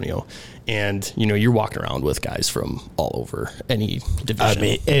San Antonio. And, you're walking around with guys from all over any division. I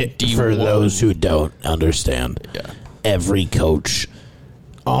mean, for those who don't understand, every coach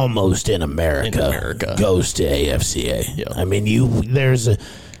almost in America goes to AFCA. Yeah. I mean,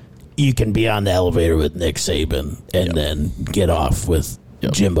 you can be on the elevator with Nick Saban and then get off with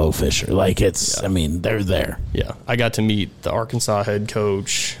Jimbo Fisher. Like I mean, they're there. Yeah. I got to meet the Arkansas head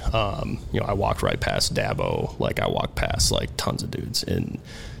coach. I walked right past Dabo. Like I walked past like tons of dudes. And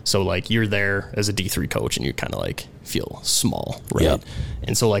so like you're there as a D3 coach and you kind of like feel small. Right. Yep.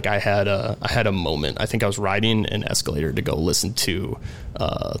 And so like I had a moment. I think I was riding an escalator to go listen to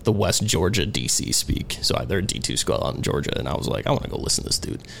the West Georgia DC speak. So they're a D2 school out in Georgia. And I was like, I want to go listen to this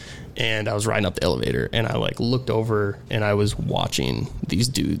dude. And I was riding up the elevator and I like looked over and I was watching these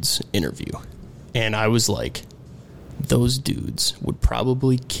dudes interview. And I was like, those dudes would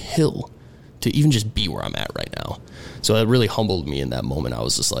probably kill to even just be where I'm at right now. So that really humbled me in that moment. I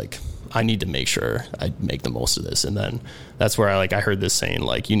was just like, I need to make sure I make the most of this. And then that's where I heard this saying,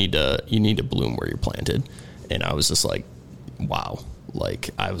 like, you need to bloom where you're planted. And I was just like, wow. Like,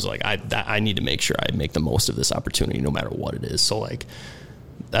 I was like, I need to make sure I make the most of this opportunity no matter what it is. So like,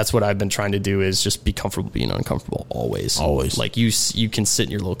 that's what I've been trying to do is just be comfortable being uncomfortable always. Like you can sit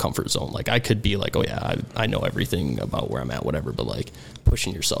in your little comfort zone. Like I could be like, oh yeah, I know everything about where I'm at, whatever. But like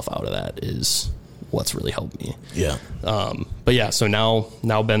pushing yourself out of that is what's really helped me. Yeah. But yeah, so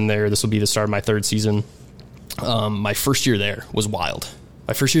now been there. This will be the start of my third season. My first year there was wild.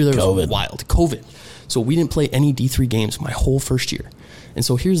 Was wild. COVID. So we didn't play any D3 games my whole first year. And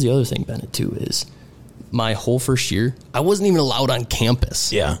so here's the other thing, Bennett, too, is my whole first year, I wasn't even allowed on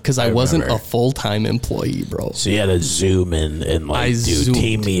campus. Yeah. Because I wasn't a full-time employee, bro. So you had to Zoom in and like do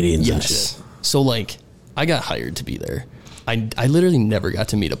team meetings and shit. So like I got hired to be there. I literally never got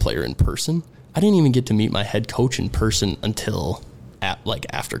to meet a player in person. I didn't even get to meet my head coach in person until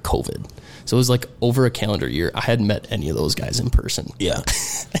after COVID. So it was like over a calendar year. I hadn't met any of those guys in person. Yeah.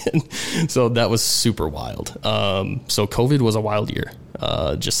 So that was super wild. So COVID was a wild year,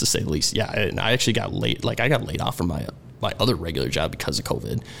 just to say the least. Yeah. And I actually got I got laid off from my other regular job because of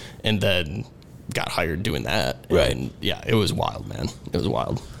COVID and then got hired doing that. Right. And yeah, it was wild, man. It was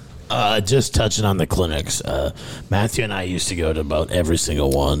wild. Just touching on the clinics. Matthew and I used to go to about every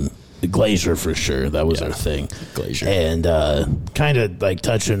single one. The Glacier for sure. That was our thing. Glacier. And kind of like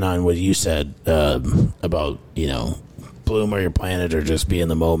touching on what you said about, bloom where you're planted or just be in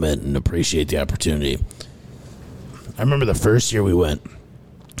the moment and appreciate the opportunity. I remember the first year we went,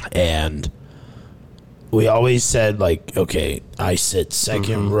 and we always said, like, okay, I sit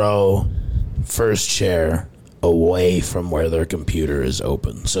second row, first chair, away from where their computer is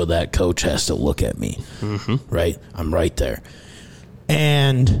open. So that coach has to look at me, right? I'm right there.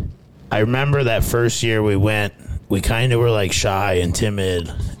 And I remember that first year we went, we kind of were like shy and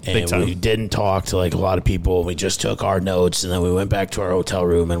timid, and we didn't talk to like a lot of people. We just took our notes, and then we went back to our hotel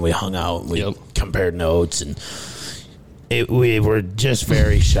room and we hung out and we compared notes, and we were just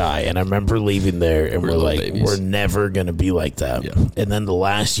very shy. And I remember leaving there and we're like, babies. We're never going to be like that. And then the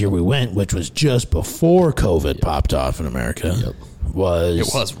last year we went, which was just before COVID popped off in America, it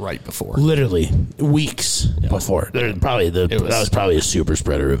was right before, literally weeks before. That was probably a super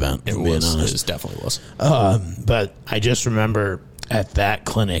spreader event. It definitely was. But I just remember at that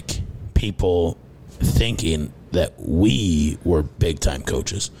clinic, people thinking that we were big time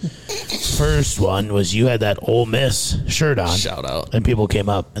coaches. First one was you had that Ole Miss shirt on. Shout out. And people came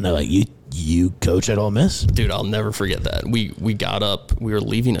up and they're like, you coach at Ole Miss? Dude, I'll never forget that. We got up, we were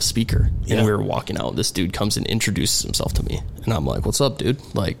leaving a speaker, and we were walking out. This dude comes and introduces himself to me. And I'm like, what's up, dude?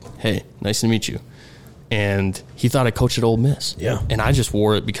 Like, hey, nice to meet you. And he thought I coached at Ole Miss. Yeah. And I just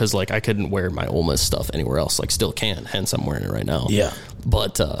wore it because, like, I couldn't wear my Ole Miss stuff anywhere else. Like, still can. Hence, I'm wearing it right now. Yeah.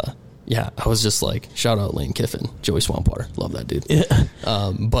 But, I was just like, shout out Lane Kiffin, Joey Swampwater. Love that dude. Yeah.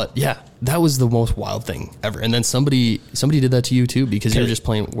 But yeah, that was the most wild thing ever. And then somebody did that to you too, because you were just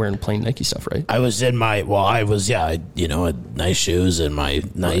wearing plain Nike stuff, right? I was in I had nice shoes and my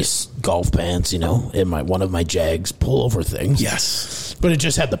nice golf pants, in one of my Jags pullover things. Yes. But it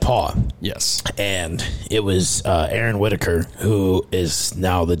just had the paw. Yes. And it was Aaron Whitaker, who is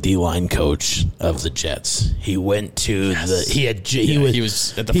now the D-line coach of the Jets. He went to he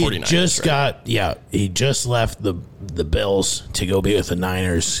was at the 49ers. He just left the Bills to go be with the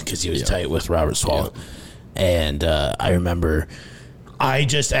Niners because he was tight with Robert Swallow. And I remember I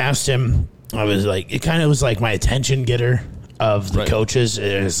just asked him, I was like, it kind of was like my attention getter of the coaches.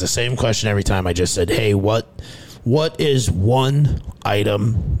 It was the same question every time. I just said, hey, what is one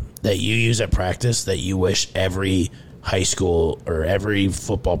item that you use at practice that you wish every high school or every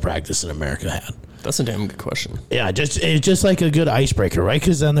football practice in America had? That's a damn good question. Yeah, it's just like a good icebreaker, right?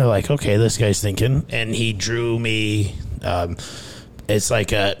 Because then they're like, okay, this guy's thinking, and he drew me. It's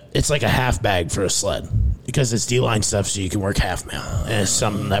like a half bag for a sled because it's D-line stuff, so you can work half mount, and it's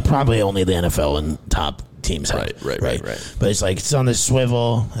something that probably only the NFL and top teams have. Right. But it's on this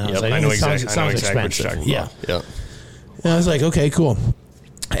swivel. And I was like, I know exactly what you're talking about. Yeah. And I was like, okay, cool.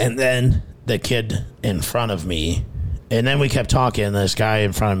 And then the kid in front of me, and then we kept talking, this guy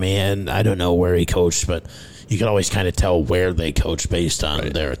in front of me, and I don't know where he coached, but you could always kind of tell where they coach based on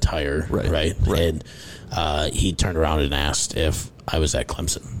their attire, right? And he turned around and asked if I was at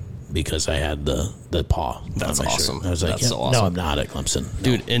Clemson because I had the paw. That's on my awesome. Shirt. I was like, so awesome. No, I'm not at Clemson.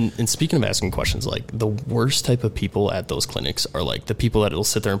 No. Dude, and speaking of asking questions, like the worst type of people at those clinics are like the people that will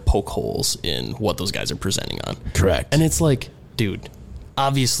sit there and poke holes in what those guys are presenting on. Correct. And it's like, dude,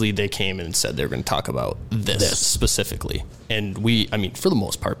 obviously they came and said they were going to talk about this specifically. And for the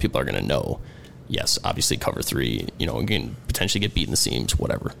most part, people are going to know, yes, obviously cover 3, you can potentially get beat in the seams,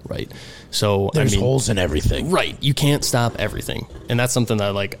 whatever, right? So there's holes in everything. Right. You can't stop everything. And that's something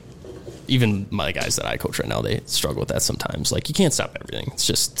that even my guys that I coach right now, they struggle with that sometimes. Like, you can't stop everything.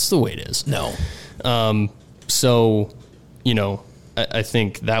 It's the way it is. No. So, I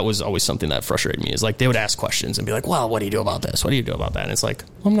think that was always something that frustrated me is like they would ask questions and be like, well, what do you do about this? What do you do about that? And it's like,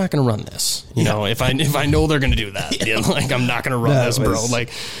 well, I'm not going to run this. If I know they're going to do that, I'm not going to run this, bro. Like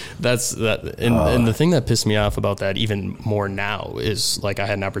that's that. And the thing that pissed me off about that even more now is like I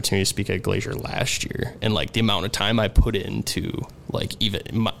had an opportunity to speak at Glacier last year, and like the amount of time I put into like even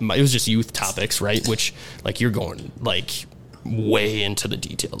it was just youth topics, right? Which like you're going like way into the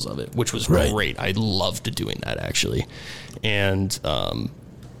details of it, which was great. I loved doing that actually. And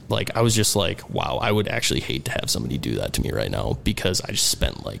I was just like, wow, I would actually hate to have somebody do that to me right now because I just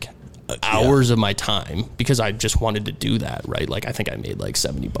spent like hours of my time because I just wanted to do that, right? Like I think I made like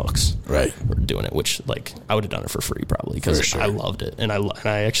 $70 right for doing it, which like I would have done it for free probably because I loved it. And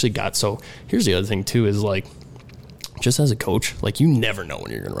I actually got, so here's the other thing too is like, just as a coach, like you never know when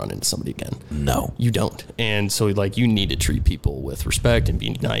you're going to run into somebody again. No, you don't. And so like you need to treat people with respect and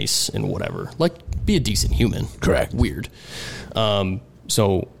be nice and whatever, like be a decent human. Correct. Weird.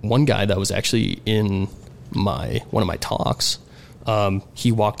 So one guy that was actually in one of my talks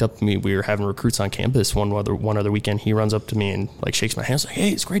He walked up to me. We were having recruits on campus one other weekend. He runs up to me and like shakes my hand. Like, hey,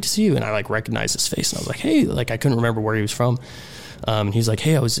 it's great to see you. And I like recognized his face. And I was like, hey, like I couldn't remember where he was from. And he's like,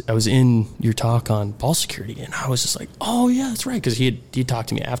 hey, I was in your talk on ball security. And I was just like, oh yeah, that's right. Cause he talked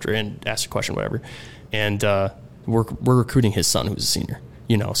to me after and asked a question, whatever. And, we're recruiting his son who's a senior.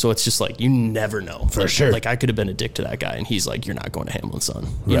 You know, so it's just like, you never know. For sure. Like, I could have been a dick to that guy, and he's like, you're not going to Hamlin's son.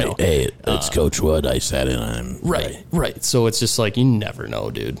 You Right. know? Hey, it's Coach Wood. I sat in on him. Right. So it's just like, you never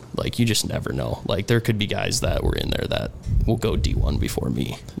know, dude. Like, you just never know. Like, there could be guys that were in there that will go D1 before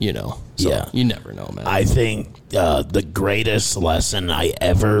me, you know? So Yeah. you never know, man. I think the greatest lesson I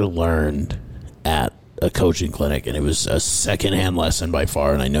ever learned at a coaching clinic, and it was a secondhand lesson by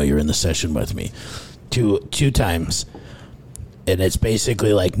far, and I know you're in the session with me two times. And it's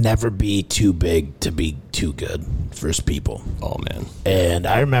basically like never be too big to be too good for people. Oh, man. And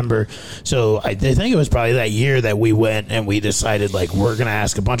I remember, so I think it was probably that year that we went and we decided, like, we're going to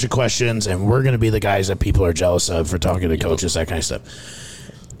ask a bunch of questions and we're going to be the guys that people are jealous of for talking to coaches, that kind of stuff.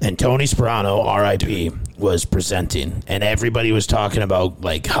 And Tony Sperano, RIP, was presenting, and everybody was talking about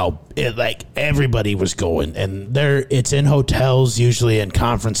like how everybody was going, and it's in hotels usually and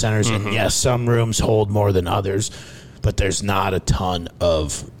conference centers, and yes, some rooms hold more than others, but there's not a ton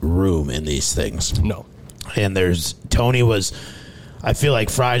of room in these things. No. And Tony was, I feel like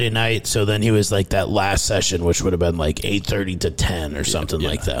Friday night, so then he was like that last session, which would have been like 8:30 to 10 or something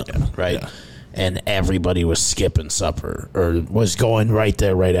like that, right? Yeah. And everybody was skipping supper or was going right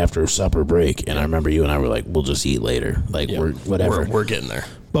there right after supper break. And I remember you and I were like, we'll just eat later. Like, we're getting there.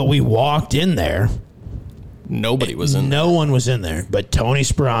 But we walked in there. Nobody was in there. No one was in there but Tony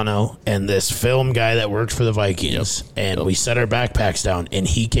Sperano and this film guy that worked for the Vikings. Yep. And we set our backpacks down, and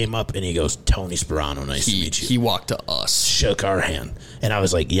he came up and he goes, Tony Sperano, nice to meet you. He walked to us. Shook our hand. And I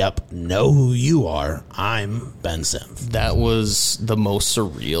was like, yep, know who you are. I'm Ben Sims. That was the most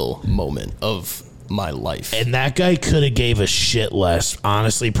surreal moment of my life. And that guy could have gave a shit less,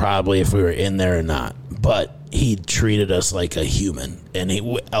 honestly, probably if we were in there or not. But he treated us like a human. And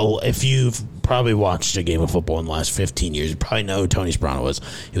if you've probably watched a game of football in the last 15 years, you probably know who Tony Sperano was.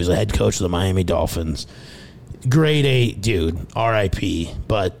 He was the head coach of the Miami Dolphins. Grade A dude, RIP.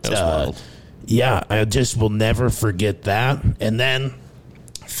 But, yeah, I just will never forget that. And then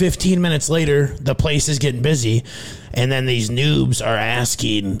 15 minutes later, the place is getting busy, and then these noobs are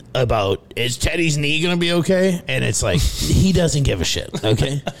asking about, is Teddy's knee going to be okay? And it's like, he doesn't give a shit,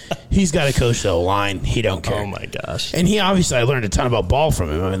 okay? He's got to coach the line. He don't care. Oh, my gosh. And I learned a ton about ball from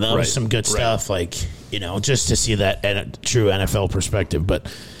him. I mean, that was some good stuff, like, you know, just to see that true NFL perspective.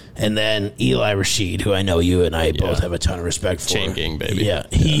 And then Eli Rashid, who I know you and I both have a ton of respect for. Chain gang, baby. Yeah.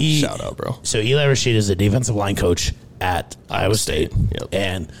 Shout out, bro. So Eli Rashid is the defensive line coach at Iowa State. Yep.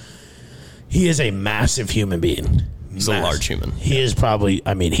 And he is a massive human being. He's a large human. He is probably,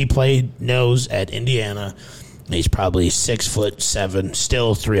 I mean, he played nose at Indiana. He's probably 6'7",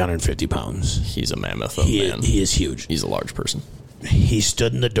 still 350 pounds. He's a mammoth of a man. He is huge. He's a large person. He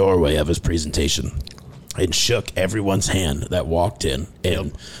stood in the doorway of his presentation and shook everyone's hand that walked in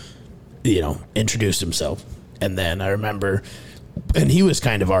and, you know, introduced himself. And then I remember, and he was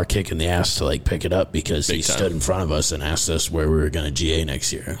kind of our kick in the ass to like pick it up because he stood in front of us and asked us where we were going to GA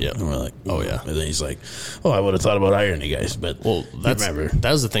next year. Yeah. And we're like, oh yeah. And then he's like, oh, I would have thought about hiring you guys. But that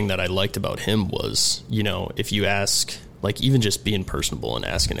was the thing that I liked about him was, you know, if you ask, like even just being personable and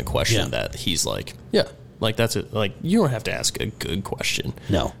asking a question that he's like, like that's it. Like you don't have to ask a good question.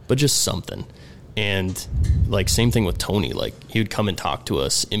 No. But just something. And like same thing with Tony, like he would come and talk to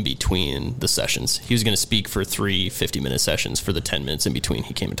us in between the sessions. He was going to speak for 3 50-minute sessions. For the 10 minutes in between,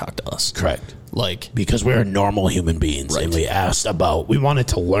 he came and talked to us. Correct. Like because we're normal human beings, and we asked about, we wanted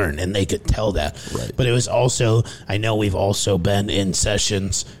to learn, and they could tell that. Right. But it was also, I know we've also been in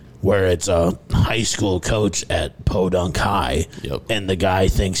sessions where it's a high school coach at Podunk High, and the guy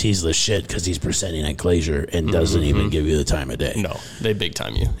thinks he's the shit because he's presenting at Glacier and doesn't even give you the time of day. No, they big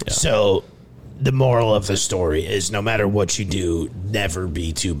time you. Yeah. So the moral of the story is no matter what you do, never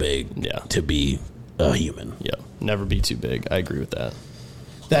be too big to be a human. Yeah, never be too big. I agree with that.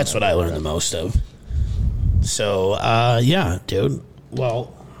 That's what I learned the most of. So, yeah, dude.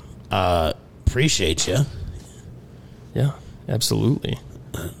 Well, appreciate you. Yeah, absolutely.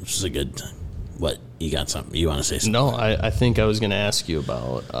 This is a good time. What, you got something? You want to say something? No, I think I was going to ask you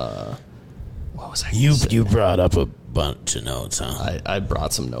about, what was I You brought up a bunch of notes, huh? I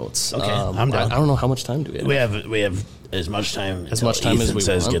brought some notes. Okay, I'm done. I don't know how much time do we have. We have as much time as Ethan we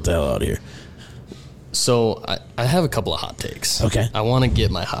says, want. get the hell out of here. So I have a couple of hot takes. Okay. I want to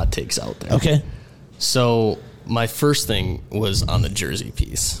get my hot takes out there. Okay. So my first thing was on the jersey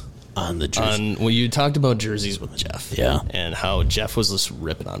piece. On the jersey. Well, you talked about jerseys with Jeff. Yeah. And how Jeff was just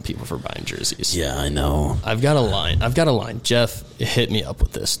ripping on people for buying jerseys. Yeah, I know. I've got a line. Jeff hit me up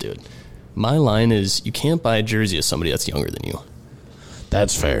with this, dude. My line is, you can't buy a jersey of somebody that's younger than you.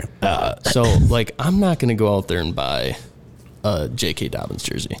 That's fair. So, like, I'm not going to go out there and buy a J.K. Dobbins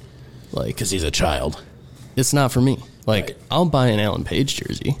jersey. Like, Because he's a child. it's not for me. Like, Right. I'll buy an Alan Page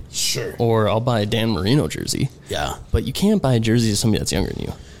jersey. Sure. Or I'll buy a Dan Marino jersey. Yeah. But you can't buy a jersey of somebody that's younger than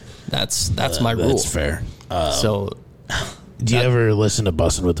you. That's my rule. That's fair. So, Do you ever listen to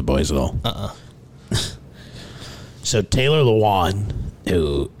Bussin' with the Boys at all? So Taylor Lewan,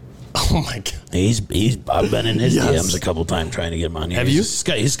 who oh my God. I've been in his Yes. DMs a couple times trying to get him on here. Have He's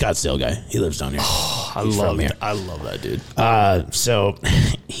you? He's a Scottsdale guy. He lives down here. I He's from here. love that dude. So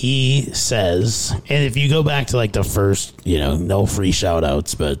he says, and if you go back to like the first, no free shout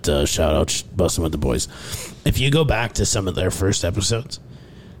outs, but shout out Bustin' with the Boys. If you go back to some of their first episodes,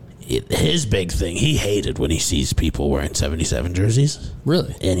 his big thing, he hated when he sees people wearing 77 jerseys.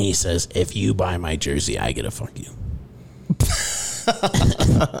 Really? And he says, if you buy my jersey, I get to fuck you.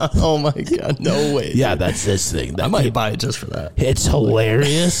 Oh my God. No way. Yeah, that's this thing. I might buy it just for that. It's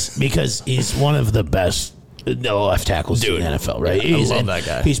hilarious because he's one of the best left tackles in the NFL, right? Yeah, I love that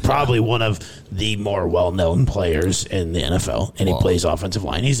guy. He's probably one of the more well-known players in the NFL, and he plays offensive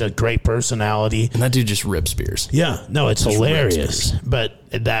line. He's a great personality. And that dude just rips beers. Yeah, no, it's hilarious. But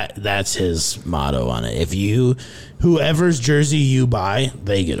that's his motto on it. If whoever's jersey you buy,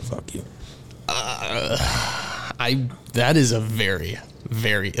 they get to fuck you. That is a very,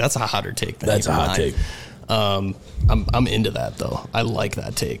 very, that's a hotter take than That's a even hot mine. take. I'm into that though. I like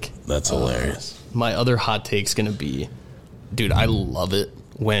that take. That's hilarious. My other hot take's gonna be, dude, I love it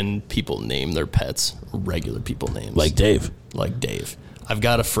when people name their pets regular people names. Like Dave. I've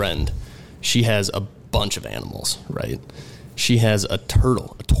got a friend. She has a bunch of animals, right? She has a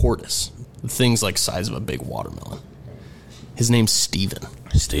turtle, a tortoise, things like size of a big watermelon. His name's Steven.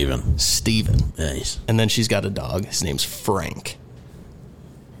 Nice. And then she's got a dog. His name's Frank.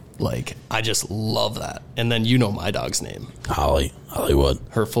 Like, I just love that. And then my dog's name. Hollywood.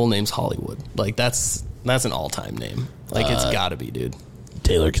 Her full name's Hollywood. Like, that's an all-time name. Like, it's got to be, dude.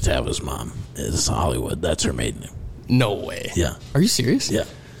 Taylor Catava's mom is Hollywood. That's her maiden name. No way. Yeah. Are you serious? Yeah.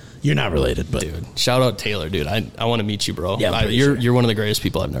 You're not related, but Dude, shout out Taylor, dude. I want to meet you, bro. Yeah, I'm pretty sure. You're one of the greatest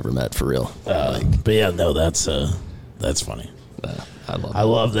people I've never met, for real. but yeah, no, that's funny. I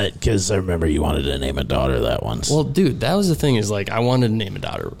love that because I remember you wanted to name a daughter that once. Well, dude, that was the thing is, like, I wanted to name a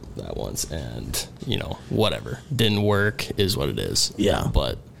daughter that once, and, whatever. Didn't work is what it is. Yeah.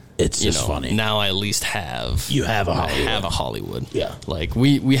 But it's just funny. Now I at least have... You have a Hollywood. I have a Hollywood. Yeah. Like,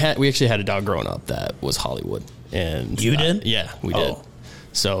 we actually had a dog growing up that was Hollywood. And You did? Yeah, we did.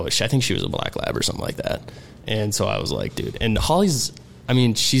 So I think she was a black lab or something like that. And so I was like, dude. And Holly's... I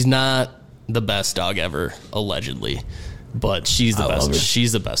mean, she's not the best dog ever, allegedly. But she's the best.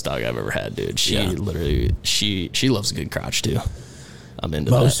 She's the best dog I've ever had, dude. She literally, she loves a good crotch too. I'm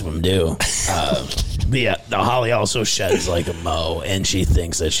into Most that. of them do. But yeah, now Holly also sheds like a mow, and she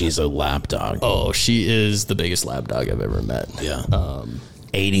thinks that she's a lap dog. Oh, she is the biggest lab dog I've ever met. Yeah.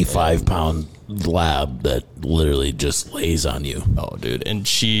 85-pound lab that literally just lays on you. Oh, dude, and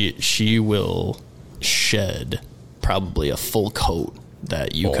she will shed probably a full coat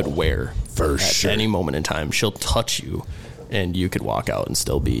that you could wear for at sure. any moment in time. She'll touch you, and you could walk out and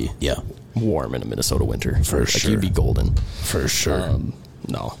still be warm in a Minnesota winter. For sure. You'd be golden. For sure.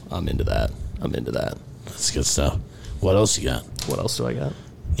 No, I'm into that. That's good stuff. What else you got? What else do I got?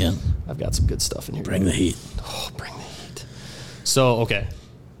 Yeah. I've got some good stuff in here. Bring the heat. Oh, bring the heat. So, okay.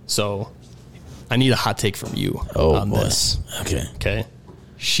 So, I need a hot take from you on this. Okay. Okay?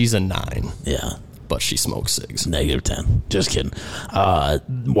 She's a 9. Yeah. But she smokes cigs. -10. Just kidding.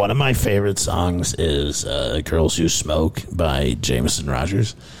 One of my favorite songs is Girls Who Smoke by Jameson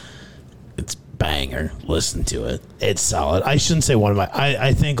Rogers. It's banger. Listen to it. It's solid. I shouldn't say one of my...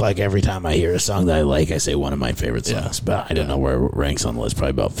 I think like every time I hear a song that I like, I say one of my favorite songs. But I don't know where it ranks on the list.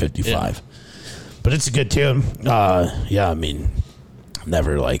 Probably about 55. Yeah. But it's a good tune. Yeah, I mean,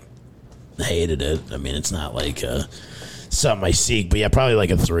 never like hated it. I mean, it's not like something I seek. But yeah, probably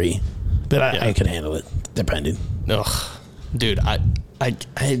like a 3. But I could handle it, depending. Ugh. Dude, I've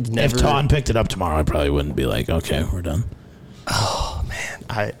never... If Ton picked it up tomorrow, I probably wouldn't be like, okay, we're done. Oh,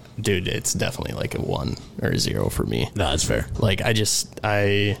 man. Dude, it's definitely like a 1 or a 0 for me. No, that's fair. Like,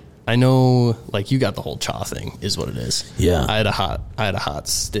 I know, like, you got the whole Chaw thing, is what it is. Yeah. I had a hot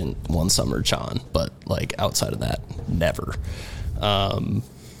stint one summer Chawing, but, like, outside of that, never.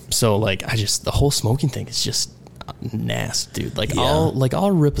 So, like, the whole smoking thing is just... nasty, dude. Like Yeah.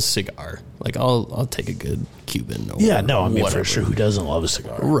 I'll rip a cigar. Like I'll take a good Cuban. Or Yeah, no, I mean, whatever. for sure, who doesn't love a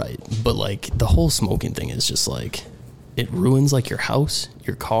cigar? Right. But like the whole smoking thing is just like, it ruins like your house,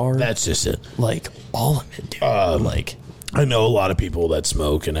 your car. That's just it. like all of it, dude. Like, I know a lot of people that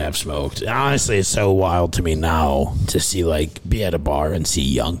smoke and have smoked. And honestly, it's so wild to me now to see, like, be at a bar and see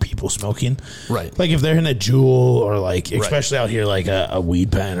young people smoking. Right. Like, if they're in a Juul or, like, especially out here, like a weed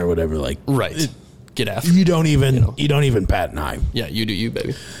pen or whatever, like, right. Get after. you don't even bat an eye. Yeah, you do you,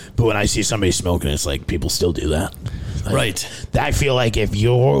 baby. But when I see somebody smoking, it's like people still do that. Like, Right. I feel like if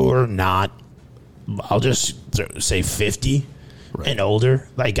you're not, I'll just say 50 and older,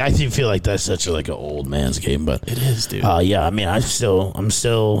 like I feel like that's such a, like an old man's game. But It is, dude. yeah, I mean, I'm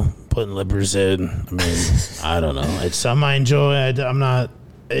still putting lippers in. I mean, I don't know. It's something I enjoy. I'm not.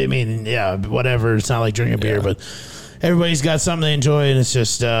 I mean, yeah, whatever. It's not like drinking beer, but everybody's got something they enjoy, and it's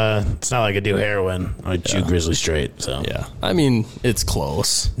just it's not like I do heroin. I chew Grizzly straight. So Yeah. I mean, it's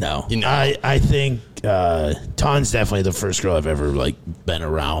close. no, You know. I think Ton's definitely the first girl I've ever like been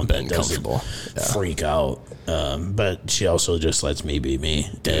around Been that doesn't comfortable. Yeah. freak out. But she also just lets me be me.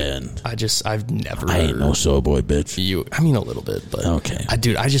 And I've never. I ain't no soy boy, bitch. I mean, a little bit, but Okay. I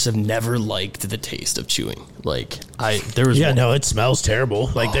just have never liked the taste of chewing. Like there was Yeah, one- no, it smells terrible.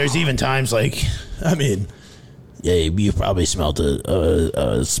 Like there's even times like, I mean, yeah, you probably smelled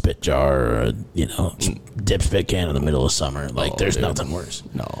a spit jar or a, dip spit can in the middle of summer. Like there's dude. nothing worse.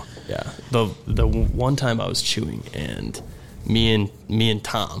 No, yeah. The one time I was chewing, and me and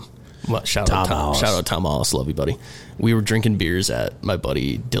Tom, well, shout out Tom Hollis, love you, buddy. We were drinking beers at my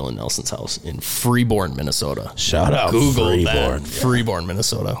buddy Dylan Nelson's house in Freeborn, Minnesota. Shout out Google Freeborn. that, Freeborn,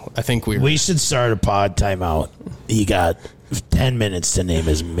 Minnesota. I think We should start a pod timeout. He got 10 minutes to name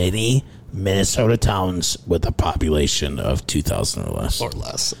as many Minnesota towns with a population of 2,000 or less. or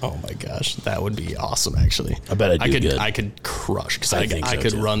less. Oh my gosh, that would be awesome. Actually, I bet I'd do good. I could crush because I think I so,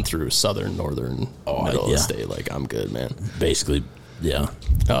 could too. run through southern, northern, middle of yeah. the state. Like I'm good, man. Basically, yeah.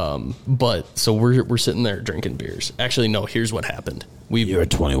 But so we're sitting there drinking beers. Actually, no. Here's what happened. You were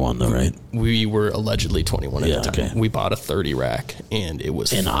 21 though, right? We were allegedly 21 Yeah, at the time. okay. We bought a 30 rack, and it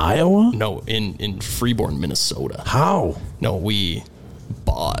was In Iowa? no in Freeborn, Minnesota. How? No, we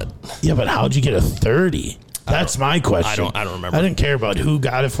bought. Yeah, but how'd you get a 30? That's my question. I don't remember. I didn't care about who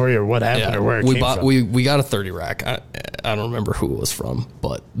got it for you or what happened or where it we came bought from. we got a 30 rack. I don't remember who it was from,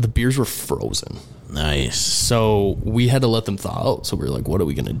 but the beers were frozen. Nice. So we had to let them thaw out. So we were like, what are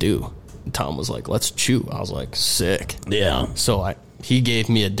we going to do? And Tom was like, let's chew. I was like, sick. Yeah. So he gave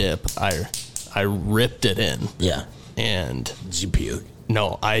me a dip. I ripped it in. Yeah. And Did you puke?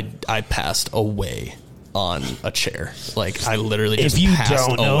 no, I passed away on a chair. Like I literally just If you passed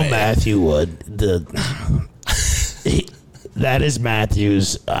don't know away. Matthew Wood, that is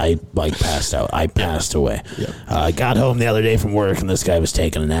Matthew's. I passed out. I passed away. Yep. I got home the other day from work, and this guy was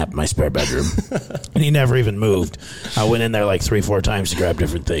taking a nap in my spare bedroom, and he never even moved. I went in there like 3-4 times to grab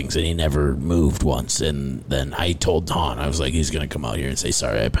different things, and he never moved once. And then I told Han, I was like, he's going to come out here and say,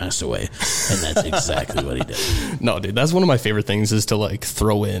 sorry, I passed away. And that's exactly what he did. No, dude, that's one of my favorite things is to like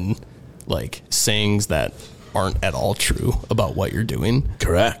throw in like sayings that aren't at all true about what you're doing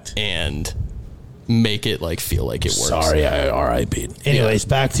Correct. and make it like feel like it works. Sorry, I RIP'd. Anyways,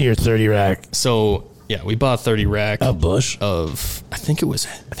 back to your 30 rack. So yeah, we bought a 30 rack A bush. of I think it was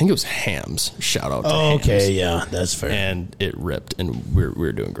Hams. Shout out to Oh, Hams. okay, yeah, that's fair. And it ripped, and we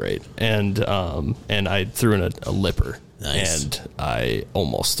were doing great. And I threw in a lipper, Nice. and I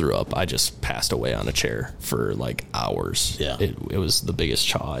almost threw up. I just passed away on a chair for like hours. Yeah. it was the biggest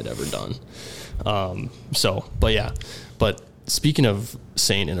chaw I'd ever done. But speaking of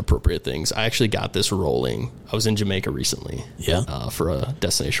saying inappropriate things, I actually got this rolling. I was in Jamaica recently. Yeah. For a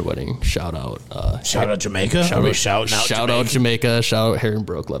destination wedding. Shout out. Shout out Jamaica. Are we shouting out Shout Jamaica? out Jamaica. Shout out Heron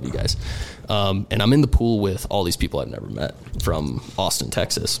Brook. Love you guys. And I'm in the pool with all these people I've never met from Austin,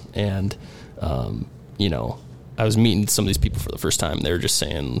 Texas. And, I was meeting some of these people for the first time. They were just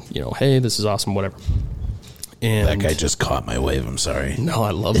saying, hey, this is awesome, whatever. And That guy just caught my wave. I'm sorry. no,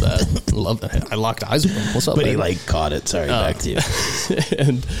 I love that. I love that. I locked eyes with him. What's up, But he babe? caught it. Sorry, back to you.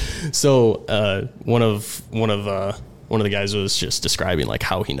 And so one of the guys was just describing like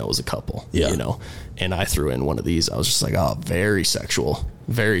how he knows a couple, Yeah. and I threw in one of these. I was just like, oh, very sexual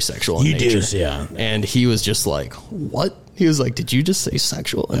in You nature. do, yeah. And he was just like, what? He was like, did you just say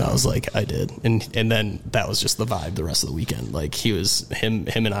sexual? And I was like, I did. And then that was just the vibe the rest of the weekend. Like him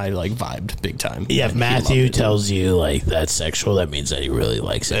and I like vibed big time. Yeah, if And he Matthew loved it. tells you like that's sexual, that means that he really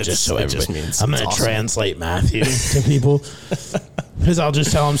likes it. It's- Just so it everybody, just means I'm it's going to awesome. translate Matthew to people. Because I'll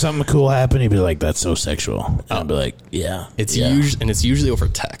just tell him something cool happened. He'd be like, "That's so sexual." And I'll be like, "Yeah, It's yeah. usually over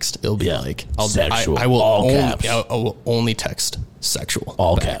text. It'll be like, Sexual. I will All only, caps. I will only text sexual.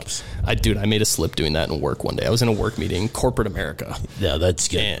 All back. caps. I made a slip doing that in work one day. I was in a work meeting, corporate America, Yeah, that's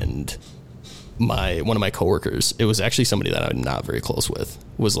good." and one of my coworkers, it was actually somebody that I'm not very close with,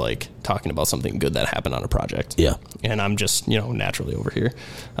 was like talking about something good that happened on a project. Yeah. And I'm just, naturally over here.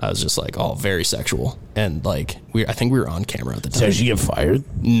 I was just like, oh, very sexual. And like, I think we were on camera at the time. So did you get fired?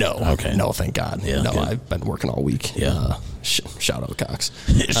 No. Okay. No, thank God. Yeah, no, good. I've been working all week. Yeah. Shout out Cox.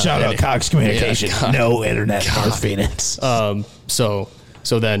 Shout out Cox Communication. yeah, God. No internet in North Phoenix.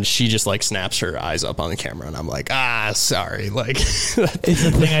 So then she just like snaps her eyes up on the camera, and I'm like, sorry. Like, It's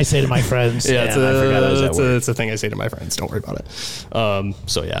the thing I say to my friends. yeah, I forgot I was at work. it's a thing I say to my friends. Don't worry about it.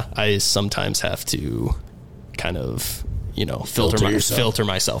 So yeah, I sometimes have to kind of, filter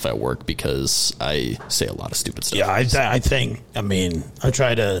myself at work because I say a lot of stupid stuff. Yeah,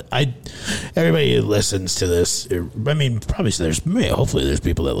 everybody who listens to this, hopefully there's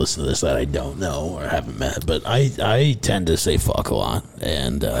people that listen to this that I don't know or haven't met, but I tend to say fuck a lot,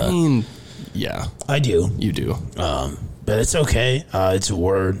 and Yeah, I do. you do. But it's okay. It's a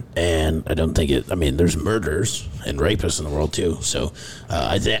word, and I don't think there's murders and rapists in the world too. So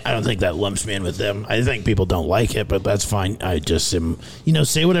I don't think that lumps me in with them. I think people don't like it, but that's fine. I just am,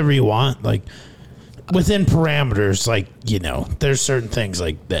 say whatever you want, like within parameters. Like there's certain things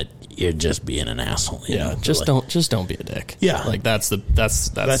like that. You're just being an asshole. Just don't be a dick. Yeah. like that's the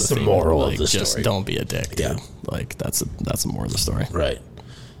theme. moral Like, of the story. Just don't be a dick. Dude. Yeah. Like that's the moral of the story. Right.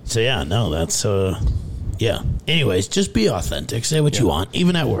 So yeah, no, that's yeah. Anyways, just be authentic. Say what you want,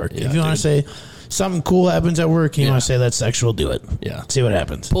 even at work. Yeah, if you want to say something cool happens at work and you want to say that's sexual, do it. Yeah. See what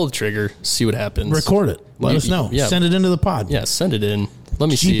happens. Pull the trigger, see what happens. Record it. Let us know. Yeah. Send it into the pod. Yeah, send it in. Let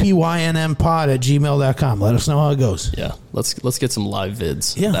me see. GPYNMpod@gmail.com. Let us know how it goes. Yeah, let's get some live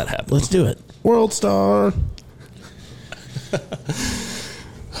vids. Yeah. That happens. Let's do it. World Star. All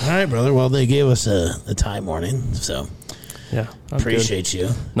right, brother. Well, they gave us a time warning, so Yeah, I'm appreciate you.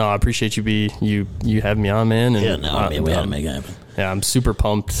 good. No, I appreciate you having me on, man. And Yeah, no, we had to make it happen. Yeah, I'm super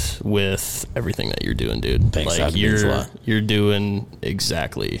pumped with everything that you're doing, dude. Thanks, like that means a lot. you're doing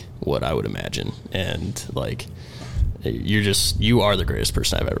exactly what I would imagine, and like you are the greatest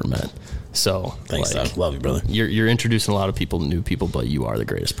person I've ever met. So Thanks, like, Doc. Love you, brother. You're introducing a lot of people, new people, but you are the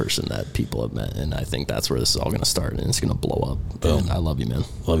greatest person that people have met, and I think that's where this is all going to start, and it's going to blow up. Boom. And I love you, man.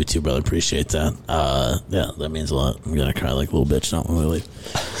 Love you too, brother. Appreciate that. Yeah, that means a lot. I'm gonna cry like a little bitch not when we leave.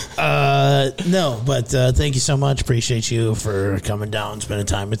 No, but thank you so much. Appreciate you for coming down, spending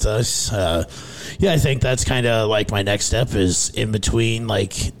time with us. Yeah, I think that's kind of like my next step is in between,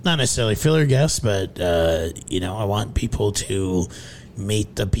 like not necessarily filler guests, but I want people to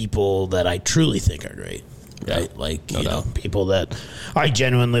meet the people that I truly think are great. Right, Yeah, like no doubt. people that I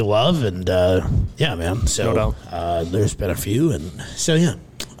genuinely love, and yeah, man. So No there's been a few, and so yeah,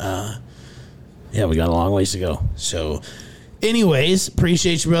 we got a long ways to go. So, anyways,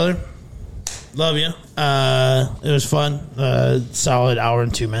 appreciate you, brother. Love you. It was fun. Solid hour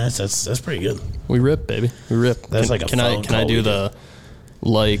and 2 minutes. That's pretty good. We rip, baby. We rip. That's like a can phone I call do we the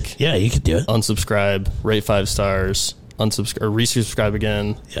like? Yeah, you could do it. Unsubscribe, rate 5 stars, unsubscribe or resubscribe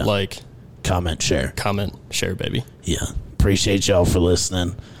again. Yeah. Like, Comment, share. comment, share, baby. Yeah. Appreciate y'all for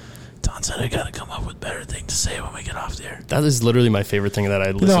listening. Don said I got to come up with better thing to say when we get off the air. That is literally my favorite thing that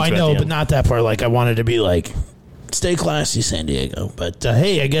I listen to. No, I at know, the but end. not that part. Like, I wanted to be like, stay classy, San Diego. But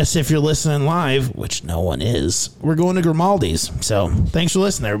hey, I guess if you're listening live, which no one is, we're going to Grimaldi's. So thanks for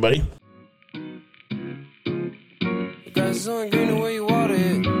listening, everybody. Grass is only green the way you water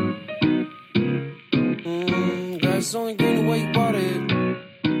it. Grass is only green the way you water it.